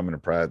say, "You're coming to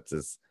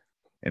practice."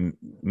 And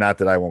not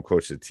that I won't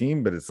coach the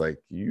team, but it's like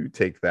you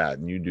take that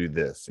and you do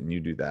this and you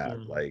do that.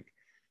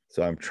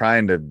 So I'm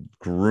trying to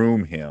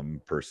groom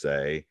him per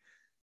se.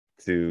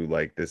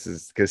 To this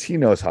is because he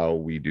knows how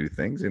we do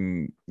things,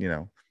 and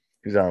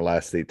he's on our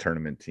last state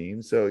tournament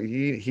team, so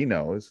he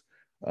knows.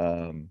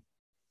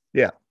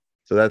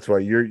 So that's why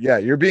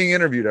you're being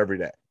interviewed every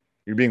day.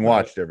 You're being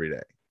watched every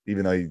day,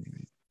 even though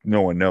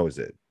no one knows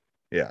it.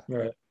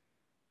 Right.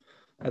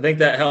 I think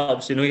that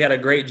helps. We had a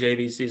great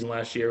JV season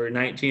last year. We're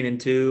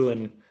 19-2,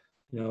 and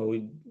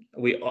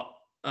we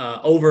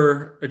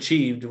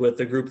overachieved with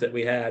the group that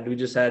we had. We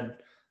just had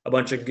a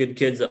bunch of good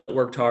kids that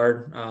worked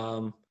hard.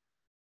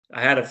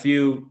 I had a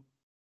few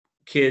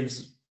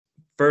kids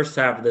first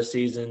half of the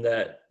season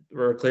that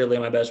were clearly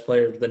my best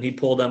players, but then he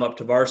pulled them up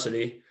to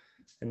varsity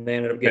and they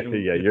ended up getting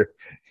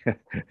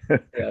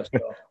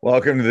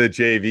Welcome to the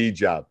JV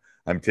job.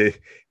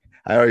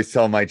 I always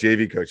tell my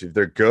JV coach, if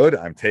they're good,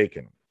 I'm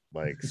taking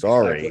them.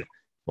 Sorry.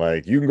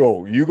 Like you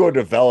go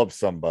develop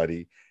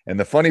somebody. And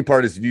the funny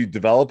part is if you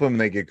develop them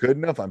and they get good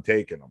enough, I'm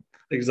taking them.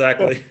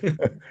 Exactly.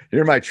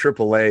 You're my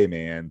AAA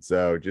man.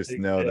 So just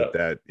know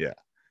that.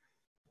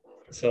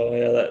 So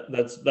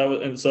that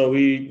was, and so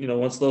we,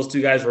 once those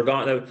two guys were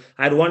gone,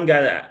 I had one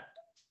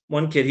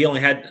kid, he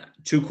only had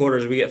 2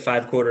 quarters. We get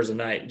 5 quarters a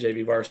night,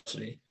 JV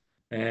varsity.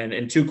 And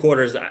in 2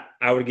 quarters,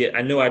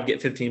 I knew I'd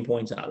get 15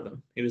 points out of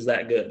him. He was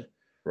that good.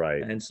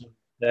 Right. And so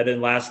that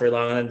didn't last very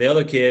long. And then the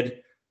other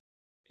kid,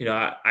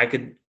 I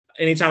could,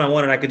 anytime I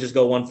wanted, I could just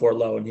go 1-4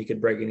 low and he could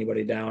break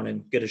anybody down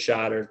and get a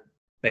shot or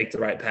make the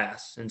right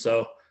pass. And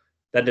so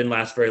that didn't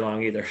last very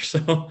long either.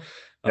 So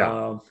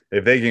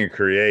if they can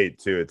create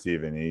too, it's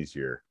even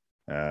easier.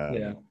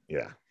 Yeah.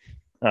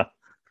 Huh.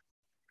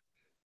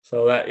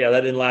 So that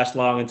didn't last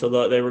long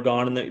until they were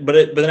gone.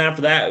 But then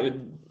after that,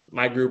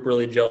 my group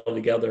really gelled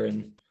together,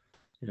 and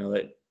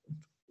that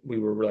we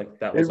were like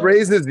that. It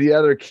raises the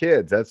other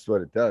kids. That's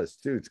what it does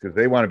too. It's because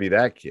they want to be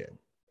that kid.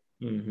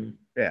 Mm-hmm.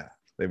 Yeah,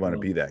 they want to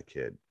be that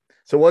kid.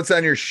 So what's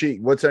on your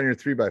sheet? What's on your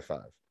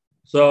 3x5?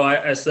 So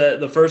I said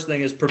the first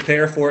thing is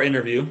prepare for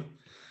interview.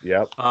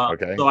 Yep.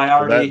 Okay. So I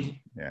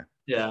already.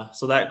 Yeah.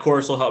 So that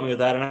course will help me with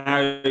that. And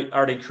I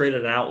already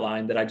created an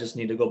outline that I just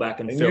need to go back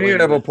and fill in. You need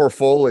to have a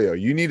portfolio.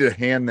 You need to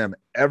hand them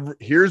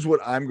here's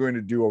what I'm going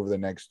to do over the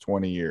next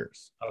 20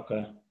 years.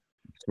 Okay.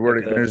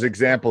 There's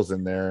examples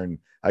in there and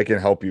I can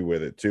help you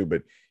with it too.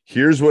 But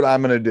here's what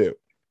I'm going to do.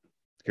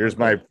 Here's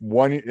my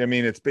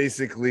it's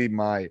basically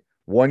my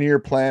 1-year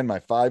plan, my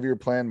 5-year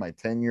plan, my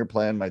 10-year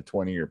plan, my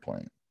 20-year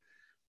plan.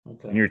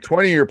 Okay. And your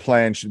 20-year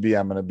plan should be,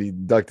 I'm going to be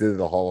inducted to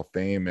the Hall of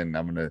Fame and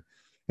I'm going to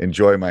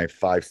enjoy my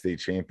 5 state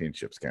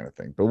championships kind of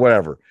thing, but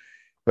whatever.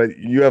 But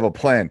you have a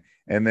plan,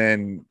 and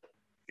then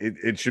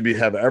it should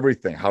have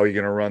everything. How are you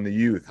going to run the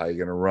youth? How are you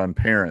going to run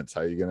parents?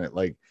 How are you going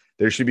to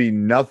there should be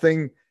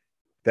nothing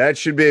that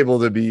should be able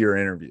to be your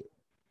interview.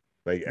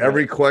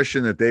 Every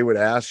question that they would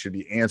ask should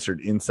be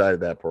answered inside of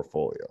that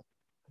portfolio.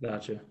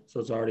 Gotcha. So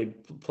it's already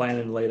planned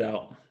and laid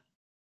out.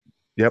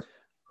 Yep.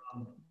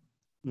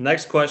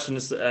 Next question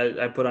is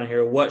I put on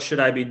here, what should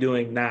I be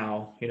doing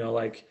now?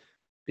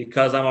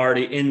 Because I'm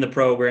already in the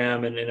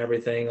program and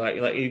everything, like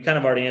you kind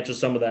of already answered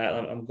some of that.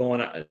 I'm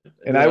going,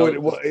 and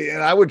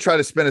I would try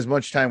to spend as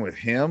much time with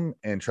him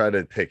and try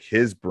to pick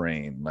his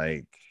brain.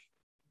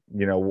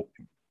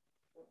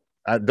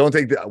 I don't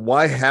think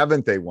why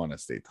haven't they won a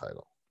state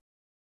title?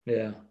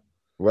 Yeah.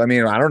 Well,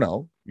 I don't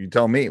know. You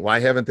tell me, why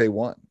haven't they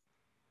won?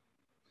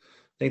 I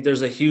think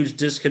there's a huge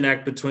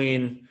disconnect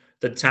between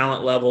the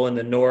talent level in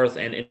the North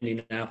and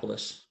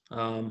Indianapolis.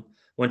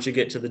 Once you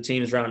get to the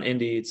teams around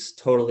Indy, it's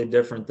totally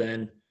different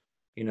than,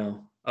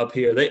 up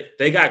here.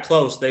 They got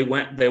close. They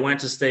went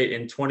to state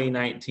in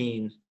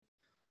 2019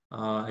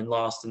 and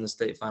lost in the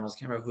state finals.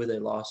 Can't remember who they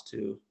lost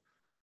to.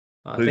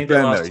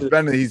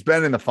 He's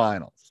been in the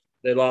finals.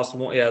 They lost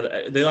one.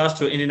 Yeah, they lost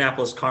to an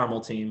Indianapolis Carmel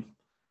team.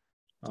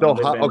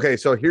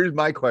 So here's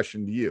my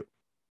question to you.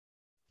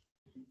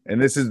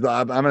 And this is,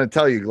 I'm going to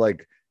tell you,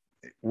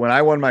 when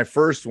I won my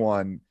first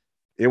one,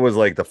 it was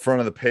the front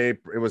of the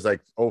paper. It was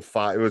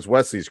 05. It was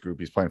Wesley's group.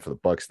 He's playing for the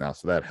Bucks now,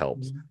 so that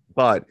helps. Mm-hmm.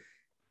 But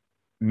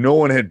no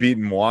one had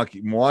beaten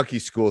Milwaukee. Milwaukee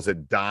schools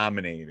had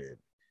dominated.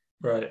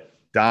 Right.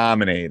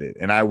 Dominated.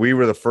 And we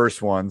were the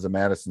first ones, a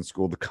Madison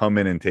school, to come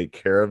in and take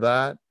care of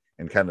that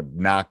and kind of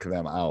knock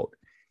them out.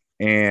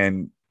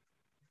 And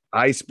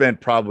I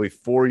spent probably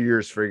 4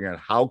 years figuring out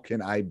how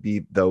can I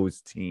beat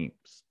those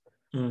teams.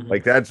 Mm-hmm.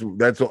 That's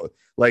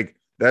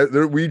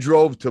that. We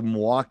drove to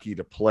Milwaukee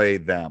to play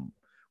them.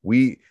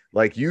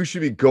 You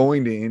should be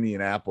going to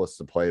Indianapolis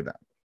to play them.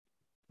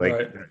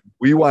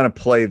 We want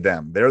to play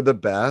them. They're the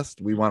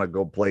best. We want to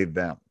go play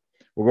them.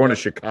 We're going to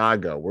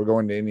Chicago. We're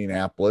going to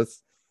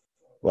Indianapolis.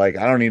 I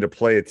don't need to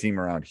play a team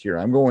around here.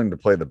 I'm going to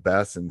play the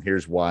best, and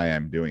here's why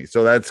I'm doing it.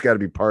 So that's got to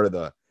be part of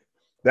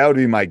that would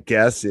be my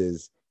guess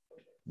is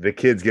the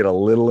kids get a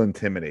little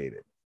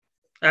intimidated.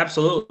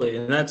 Absolutely.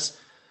 And you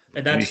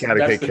got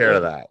to take care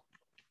of that.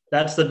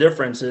 That's the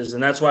differences.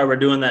 And that's why we're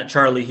doing that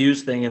Charlie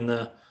Hughes thing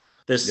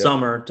this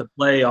summer to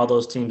play all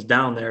those teams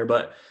down there.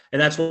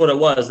 And that's what it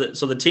was.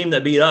 So the team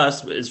that beat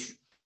us is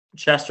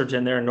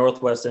Chesterton there in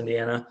Northwest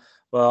Indiana.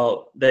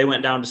 Well, they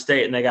went down to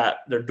state and they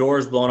got their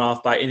doors blown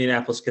off by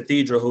Indianapolis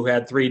Cathedral, who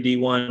had 3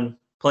 D1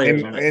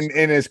 players on it.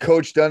 And has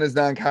Coach done his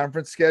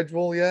non-conference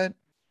schedule yet?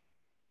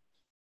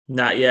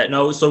 Not yet.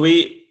 No. So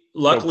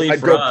luckily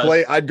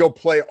I'd go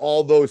play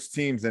all those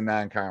teams in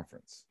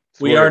non-conference.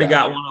 We already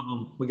got one of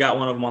them. We got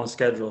one of them on the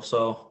schedule.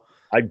 So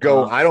I'd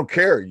go. I don't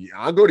care.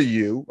 I'll go to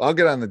you. I'll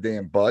get on the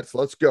damn butts.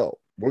 Let's go.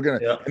 We're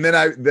gonna. And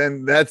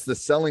then that's the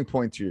selling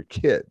point to your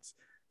kids.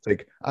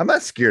 It's I'm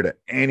not scared of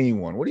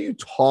anyone. What are you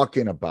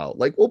talking about?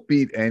 We'll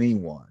beat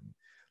anyone.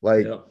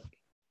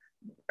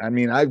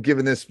 I've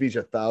given this speech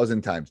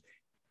 1,000 times.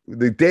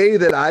 The day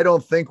that I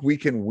don't think we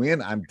can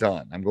win, I'm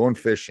done. I'm going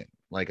fishing.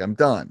 I'm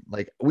done.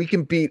 We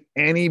can beat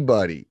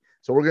anybody.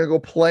 So we're gonna go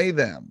play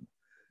them.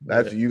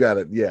 That's you got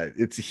it. Yeah,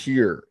 it's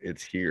here.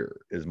 It's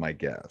here is my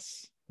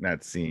guess.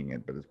 Not seeing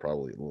it, but it's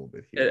probably a little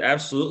bit here. It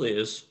absolutely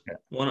is. Yeah.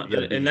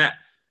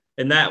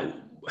 And that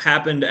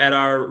happened at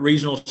our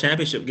regional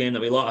championship game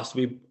that we lost.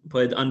 We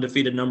played the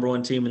undefeated number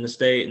 1 team in the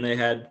state, and they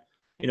had,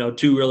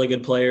 2 really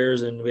good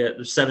players, and we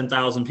had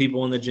 7,000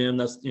 people in the gym.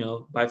 That's,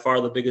 by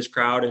far the biggest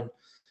crowd. And,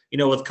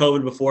 with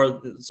COVID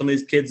before, some of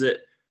these kids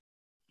that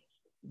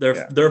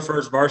their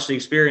first varsity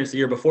experience the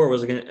year before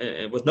was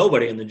with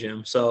nobody in the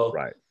gym. So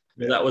right.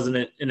 That was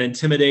an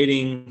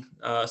intimidating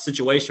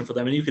situation for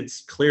them, and you could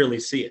clearly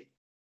see it.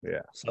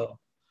 Yeah. So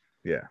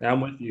yeah, I'm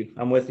with you.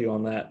 I'm with you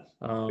on that.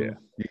 You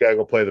gotta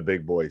go play the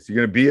big boys.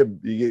 You're gonna be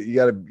you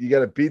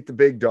gotta beat the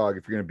big dog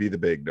if you're gonna be the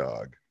big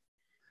dog.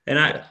 And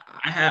I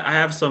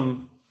have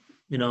some,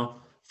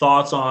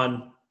 thoughts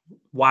on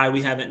why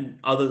we haven't,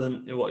 other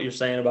than what you're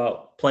saying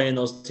about playing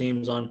those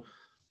teams, on,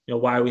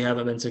 why we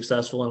haven't been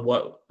successful and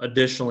what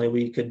additionally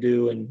we could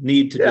do and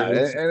need to do.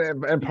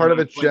 And part of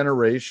it's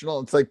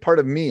generational. It's like part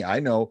of me.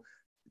 I know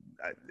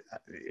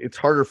it's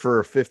harder for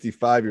a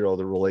 55-year-old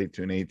to relate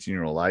to an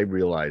 18-year-old. I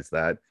realize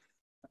that.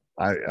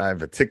 I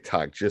have a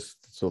TikTok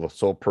just so the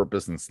sole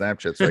purpose and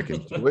Snapchat so I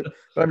can do it.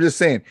 But I'm just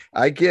saying,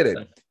 I get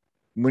it.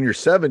 When you're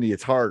 70,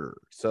 it's harder.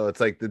 So it's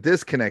like the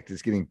disconnect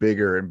is getting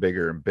bigger and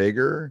bigger and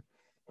bigger,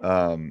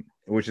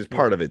 which is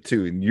part of it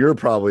too. And you're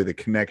probably the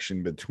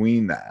connection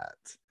between that.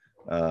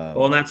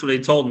 Well, and that's what he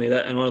told me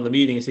that in one of the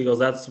meetings. He goes,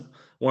 "That's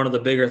one of the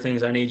bigger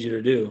things I need you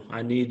to do.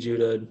 I need you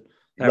to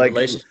have a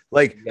relationship.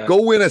 Like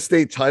go win a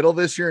state title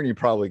this year, and you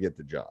probably get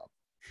the job."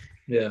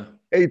 Yeah.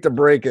 Hate to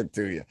break it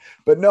to you,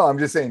 but no, I'm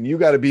just saying you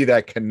got to be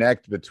that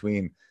connect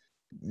between.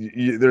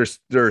 There's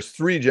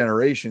 3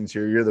 generations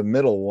here. You're the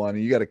middle one.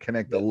 And you got to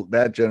connect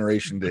that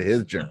generation to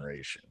his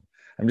generation.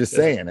 I'm just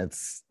saying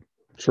it's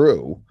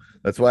true.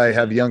 That's why I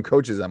have young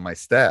coaches on my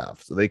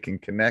staff so they can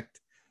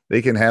connect.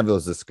 They can have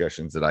those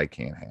discussions that I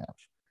can't have.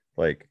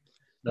 Like,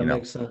 that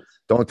makes sense.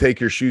 Don't take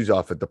your shoes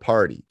off at the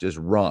party. Just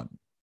run.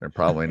 They're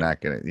probably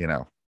not going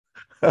to,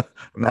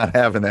 not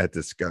having that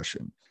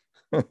discussion.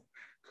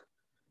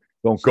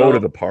 Don't go to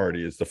the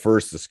party is the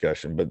first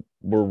discussion, but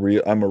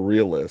I'm a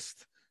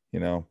realist,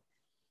 So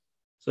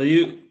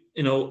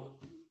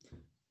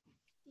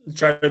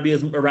try to be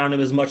around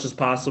him as much as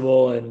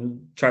possible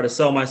and try to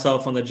sell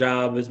myself on the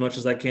job as much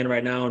as I can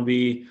right now and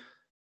be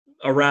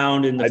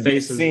around in the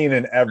faces. I'd be seen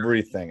in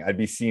everything. I'd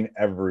be seen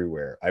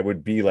everywhere.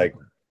 I'd be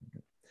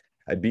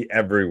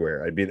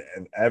everywhere. I'd be at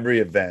every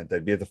event.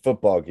 I'd be at the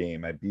football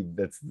game.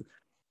 That's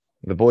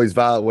the boys'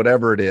 volley,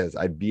 whatever it is.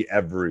 I'd be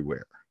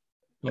everywhere.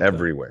 Okay.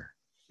 Everywhere.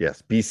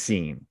 Yes. Be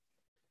seen.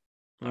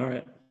 All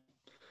right.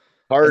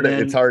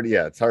 It's hard.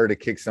 Yeah. It's hard to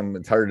kick some.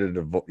 It's harder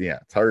to. Yeah.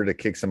 It's harder to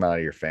kick some out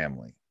of your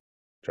family.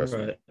 Trust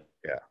me.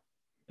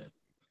 Yeah.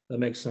 That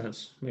makes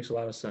sense. Makes a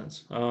lot of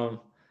sense. And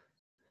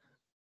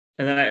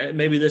then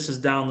maybe this is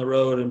down the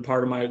road and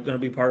going to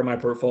be part of my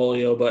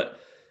portfolio, but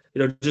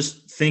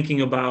just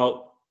thinking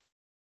about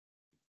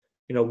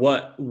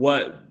what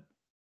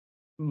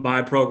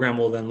my program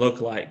will then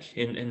look like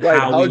and right.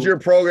 How's your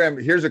program?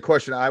 Here's a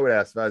question I would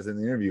ask if I was in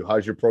the interview.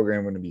 How's your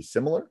program going to be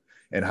similar,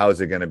 and how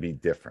is it going to be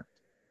different,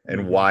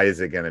 and why is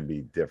it going to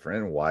be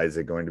different, and why is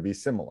it going to be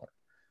similar?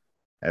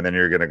 And then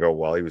you're going to go,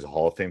 well, he was a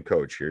Hall of Fame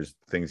coach. Here's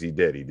things he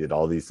did. He did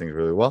all these things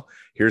really well.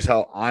 Here's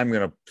how I'm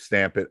going to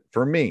stamp it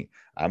for me.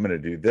 I'm going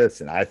to do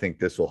this, and I think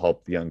this will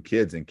help the young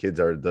kids. And kids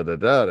are da da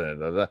da da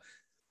da da.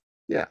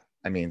 Yeah,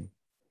 I mean,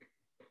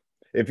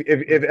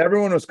 if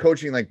everyone was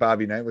coaching like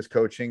Bobby Knight was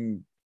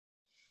coaching,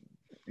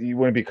 you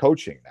wouldn't be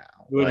coaching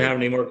now. We wouldn't have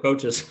any more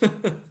coaches.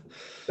 That's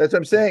what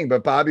I'm saying.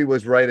 But Bobby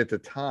was right at the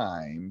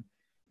time.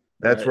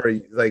 That's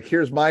where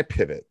here's my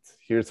pivot.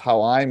 Here's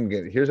how I'm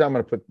going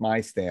to put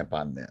my stamp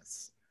on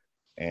this.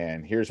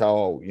 And here's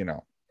how,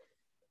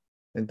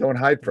 and don't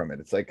hide from it.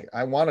 It's like,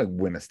 I want to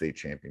win a state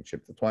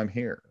championship. That's why I'm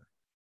here.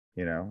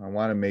 I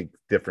want to make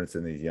difference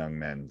in these young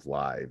men's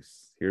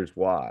lives. Here's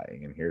why,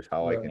 and here's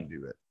how I can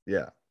do it.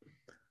 Yeah.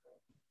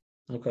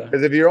 Okay.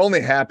 Because if you're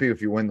only happy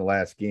if you win the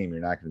last game,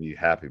 you're not going to be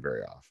happy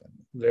very often.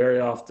 Very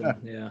often.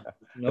 Yeah.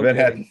 I've been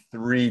happy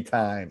 3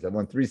 times. I've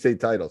won 3 state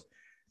titles.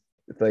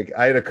 It's like,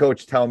 I had a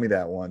coach tell me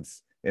that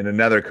once, and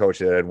another coach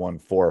that had won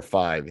 4 or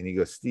 5. And he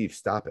goes, Steve,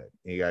 stop it.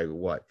 And you go,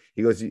 what?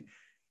 He goes,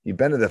 you've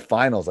been to the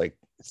finals like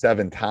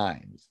 7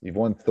 times. You've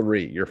won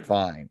 3. You're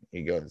fine.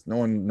 He goes, no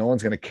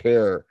one's going to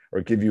care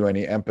or give you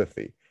any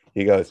empathy.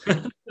 He goes, you're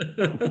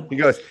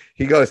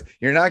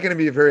not going to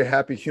be a very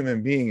happy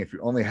human being if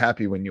you're only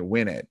happy when you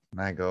win it. And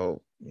I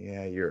go,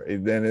 yeah,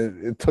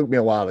 it took me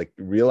a while to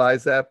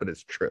realize that, but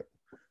it's true.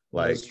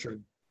 That's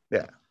true.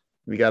 Yeah.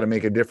 We got to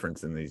make a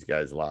difference in these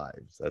guys'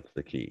 lives. That's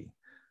the key.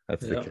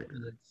 That's the key.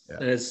 Yeah.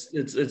 And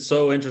it's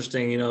so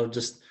interesting,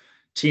 just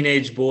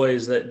teenage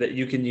boys that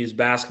you can use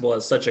basketball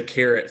as such a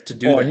carrot to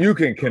do that. And you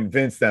can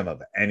convince them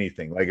of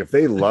anything. Like if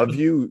they love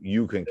you,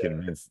 you can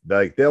convince,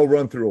 like they'll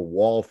run through a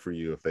wall for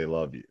you if they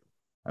love you.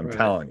 I'm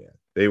telling you,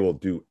 they will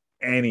do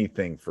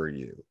anything for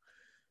you,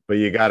 but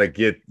you got to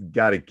get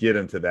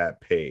them to that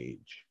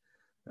page.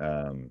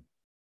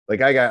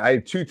 Like I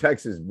had 2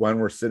 texts when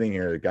we're sitting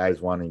here, the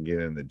guys wanting to get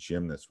in the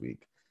gym this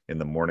week in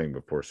the morning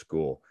before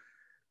school.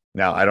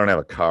 Now I don't have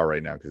a car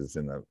right now because it's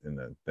in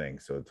the thing,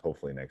 so it's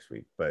hopefully next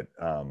week. But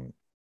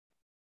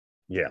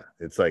Yeah,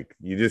 it's like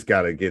you just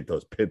got to get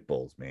those pit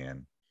bulls,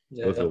 man.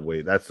 Yeah.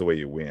 That's the way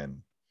you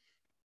win.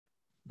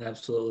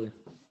 Absolutely.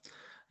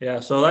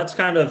 Yeah, so that's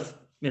kind of,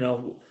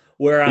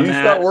 where I'm at. You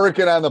start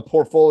working on the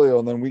portfolio,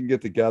 and then we can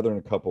get together in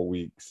a couple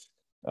weeks.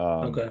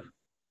 Okay.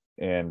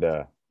 And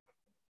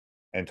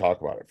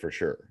talk about it for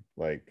sure.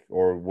 Like,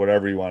 or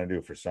whatever you want to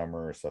do for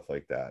summer or stuff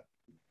like that.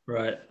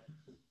 Right.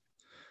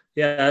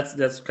 Yeah,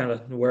 that's kind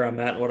of where I'm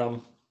at,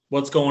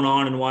 what's going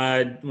on and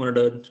why I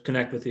wanted to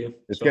connect with you.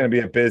 It's going to be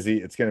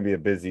a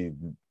busy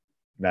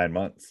 9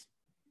 months.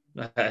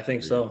 I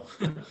think so.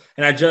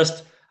 And I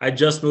just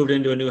moved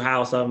into a new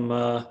house. I'm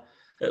a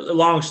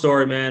long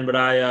story, man, but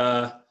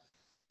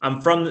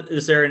I'm from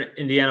this area in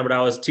Indiana, but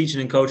I was teaching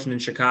and coaching in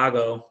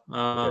Chicago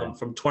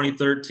from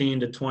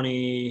 2013 to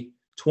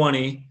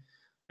 2020.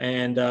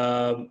 And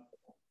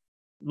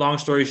long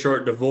story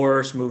short,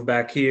 divorce, moved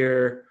back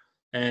here.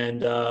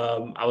 And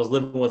I was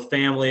living with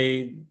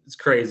family. It's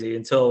crazy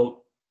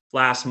until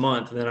last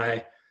month. And then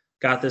I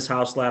got this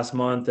house last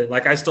month. And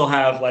I still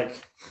have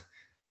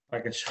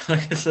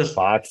it's just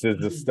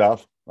boxes of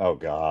stuff. Oh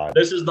God.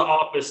 This is the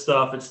office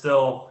stuff. It's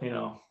still,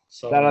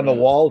 so not on the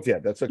walls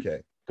yet. That's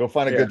okay. Go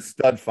find a good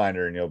stud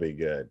finder and you'll be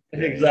good.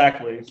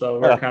 Exactly. Yeah. So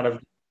we're kind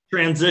of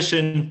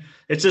transition.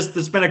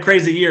 It's been a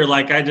crazy year. I'm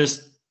going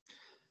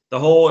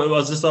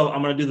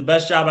to do the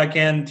best job I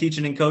can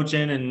teaching and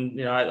coaching.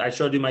 And, I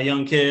showed you my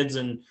young kids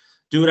and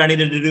do what I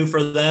needed to do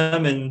for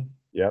them. And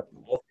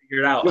we'll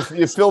figure it out.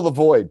 You fill the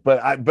void, but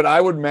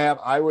I would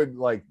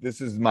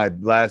this is my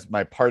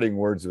parting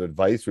words of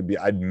advice would be,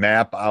 I'd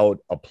map out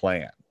a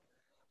plan.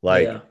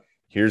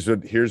 Here's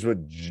what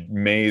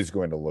May is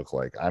going to look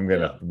like. I'm going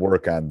to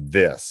work on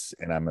this,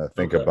 and I'm going to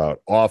think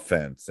about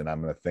offense, and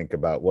I'm going to think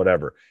about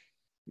whatever.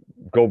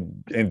 Go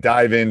and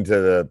dive into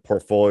the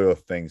portfolio of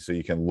things so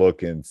you can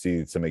look and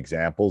see some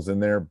examples in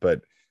there.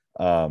 But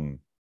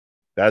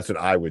that's what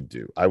I would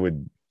do.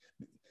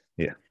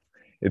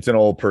 It's an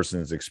old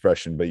person's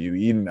expression, but you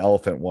eat an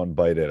elephant one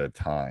bite at a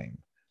time,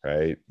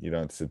 right? You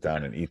don't sit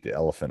down and eat the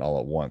elephant all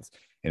at once.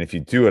 And if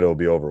you do it, it'll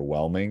be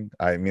overwhelming.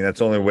 I mean, that's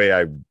the only way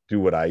I do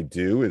what I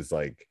do is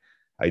I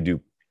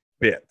do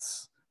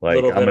bits.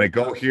 I'm going to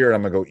go here,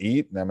 I'm going to go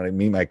eat, and I'm going to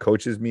meet my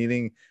coaches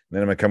meeting. And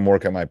then I'm going to come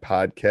work on my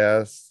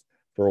podcast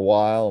for a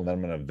while. And then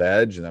I'm going to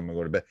veg, and I'm going to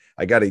go to bed.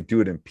 I got to do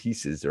it in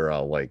pieces, or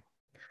I'll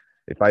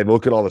if I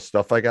look at all the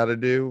stuff I got to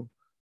do,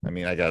 I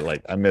mean, I got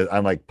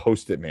I'm like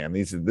Post-it man.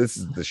 This is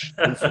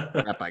the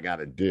crap I got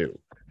to do.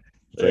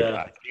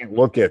 I can't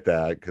look at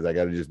that because I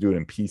got to just do it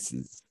in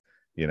pieces.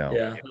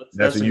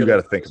 That's what you got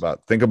to think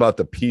about. Think about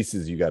the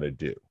pieces you got to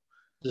do.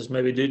 Just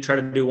maybe try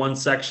to do one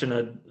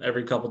section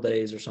every couple of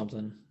days or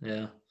something.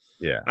 Yeah.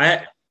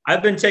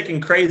 I've been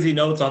taking crazy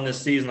notes on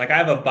this season. I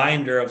have a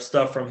binder of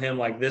stuff from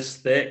him this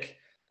thick,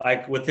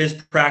 with his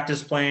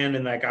practice plan.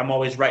 And I'm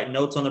always writing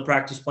notes on the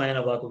practice plan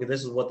of okay,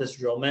 this is what this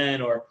drill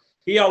meant. Or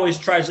he always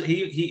tries,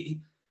 he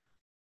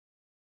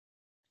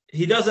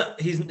doesn't,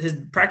 his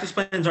practice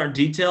plans aren't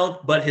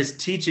detailed, but his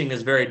teaching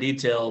is very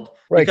detailed.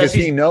 Right. Because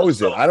he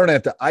knows it. I don't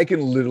have to, I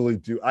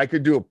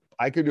could do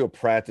a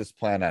practice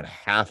plan on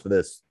half of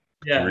this.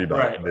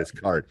 This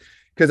card,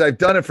 because I've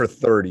done it for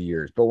 30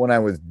 years. But when I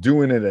was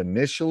doing it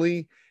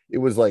initially, it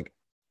was I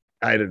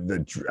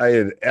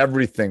had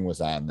everything was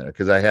on there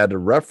because I had to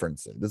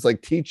reference it. It's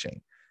like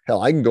teaching.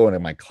 Hell, I can go into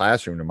my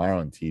classroom tomorrow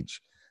and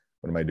teach.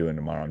 What am I doing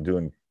tomorrow? I'm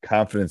doing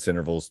confidence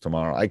intervals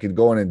tomorrow. I could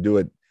go in and do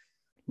it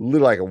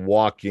little like a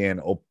walk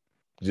in,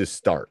 just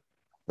start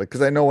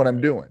because I know what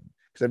I'm doing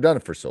because I've done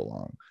it for so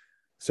long.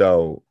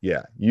 So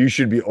yeah, you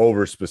should be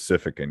over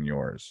specific in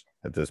yours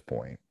at this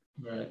point.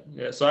 Right.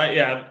 Yeah. So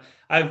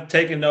I've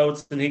taken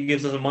notes, and he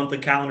gives us a monthly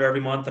calendar every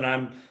month, and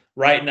I'm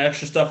writing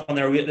extra stuff on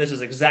there. This is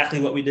exactly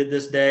what we did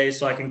this day,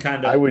 so I can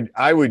kind of.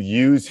 I would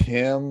use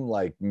him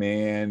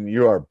man.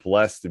 You are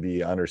blessed to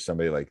be under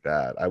somebody like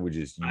that. I would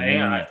just.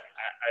 I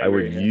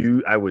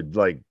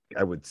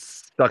would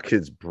suck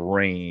his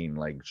brain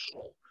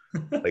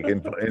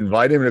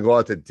invite him to go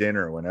out to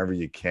dinner whenever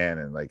you can,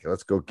 and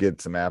let's go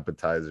get some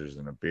appetizers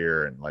and a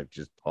beer and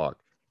just talk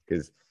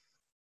because,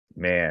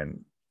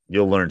 man.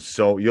 You'll learn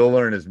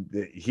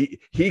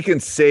he can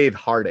save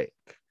heartache.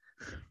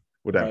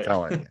 What I'm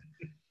telling you,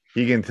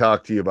 he can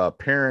talk to you about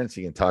parents.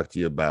 He can talk to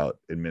you about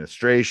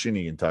administration.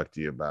 He can talk to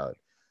you about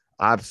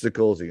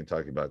obstacles. He can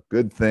talk to you about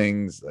good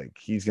things.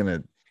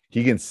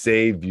 He can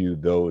save you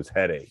those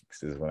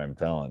headaches is what I'm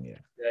telling you.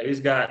 Yeah. He's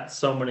got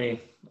so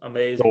many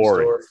amazing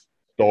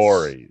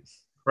stories.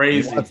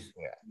 Crazy.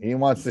 He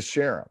wants to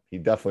share them. He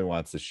definitely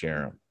wants to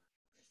share them.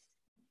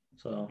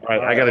 So, all right,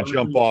 I got to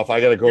jump off.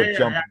 I got to go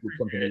jump into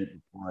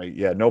something. All right,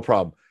 yeah, no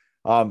problem.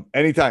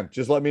 Anytime,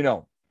 just let me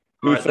know.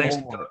 All right, thanks.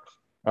 All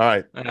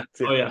right.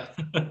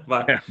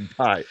 Bye.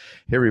 Bye.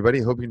 Hey,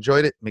 everybody. Hope you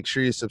enjoyed it. Make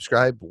sure you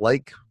subscribe,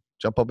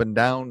 jump up and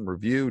down,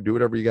 review, do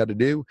whatever you got to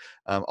do.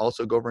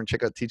 Also, go over and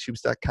check out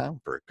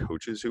teachhoops.com for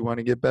coaches who want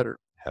to get better.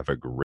 Have a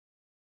great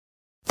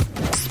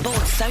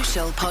Sports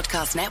Social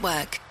Podcast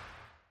Network.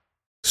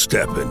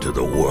 Step into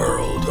the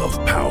world of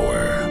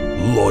power,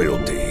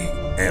 loyalty,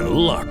 and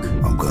luck.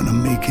 I'm gonna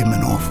make him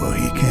an offer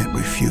he can't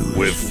refuse.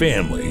 With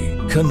family,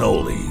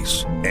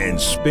 cannolis, and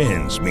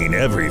spins mean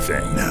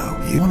everything. Now,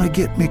 you wanna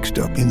get mixed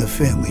up in the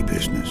family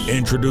business.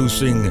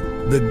 Introducing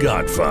The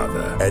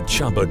Godfather at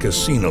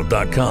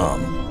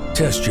ChumbaCasino.com.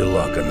 Test your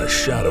luck in the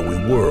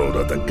shadowy world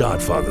of The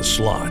Godfather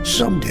slot.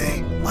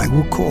 Someday, I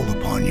will call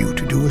upon you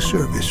to do a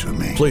service for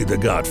me. Play The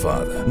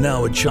Godfather,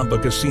 now at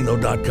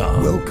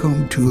ChumbaCasino.com.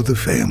 Welcome to the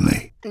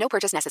family. No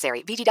purchase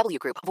necessary. VGW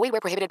Group. Void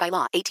where prohibited by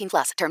law.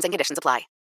 18+. Terms and conditions apply.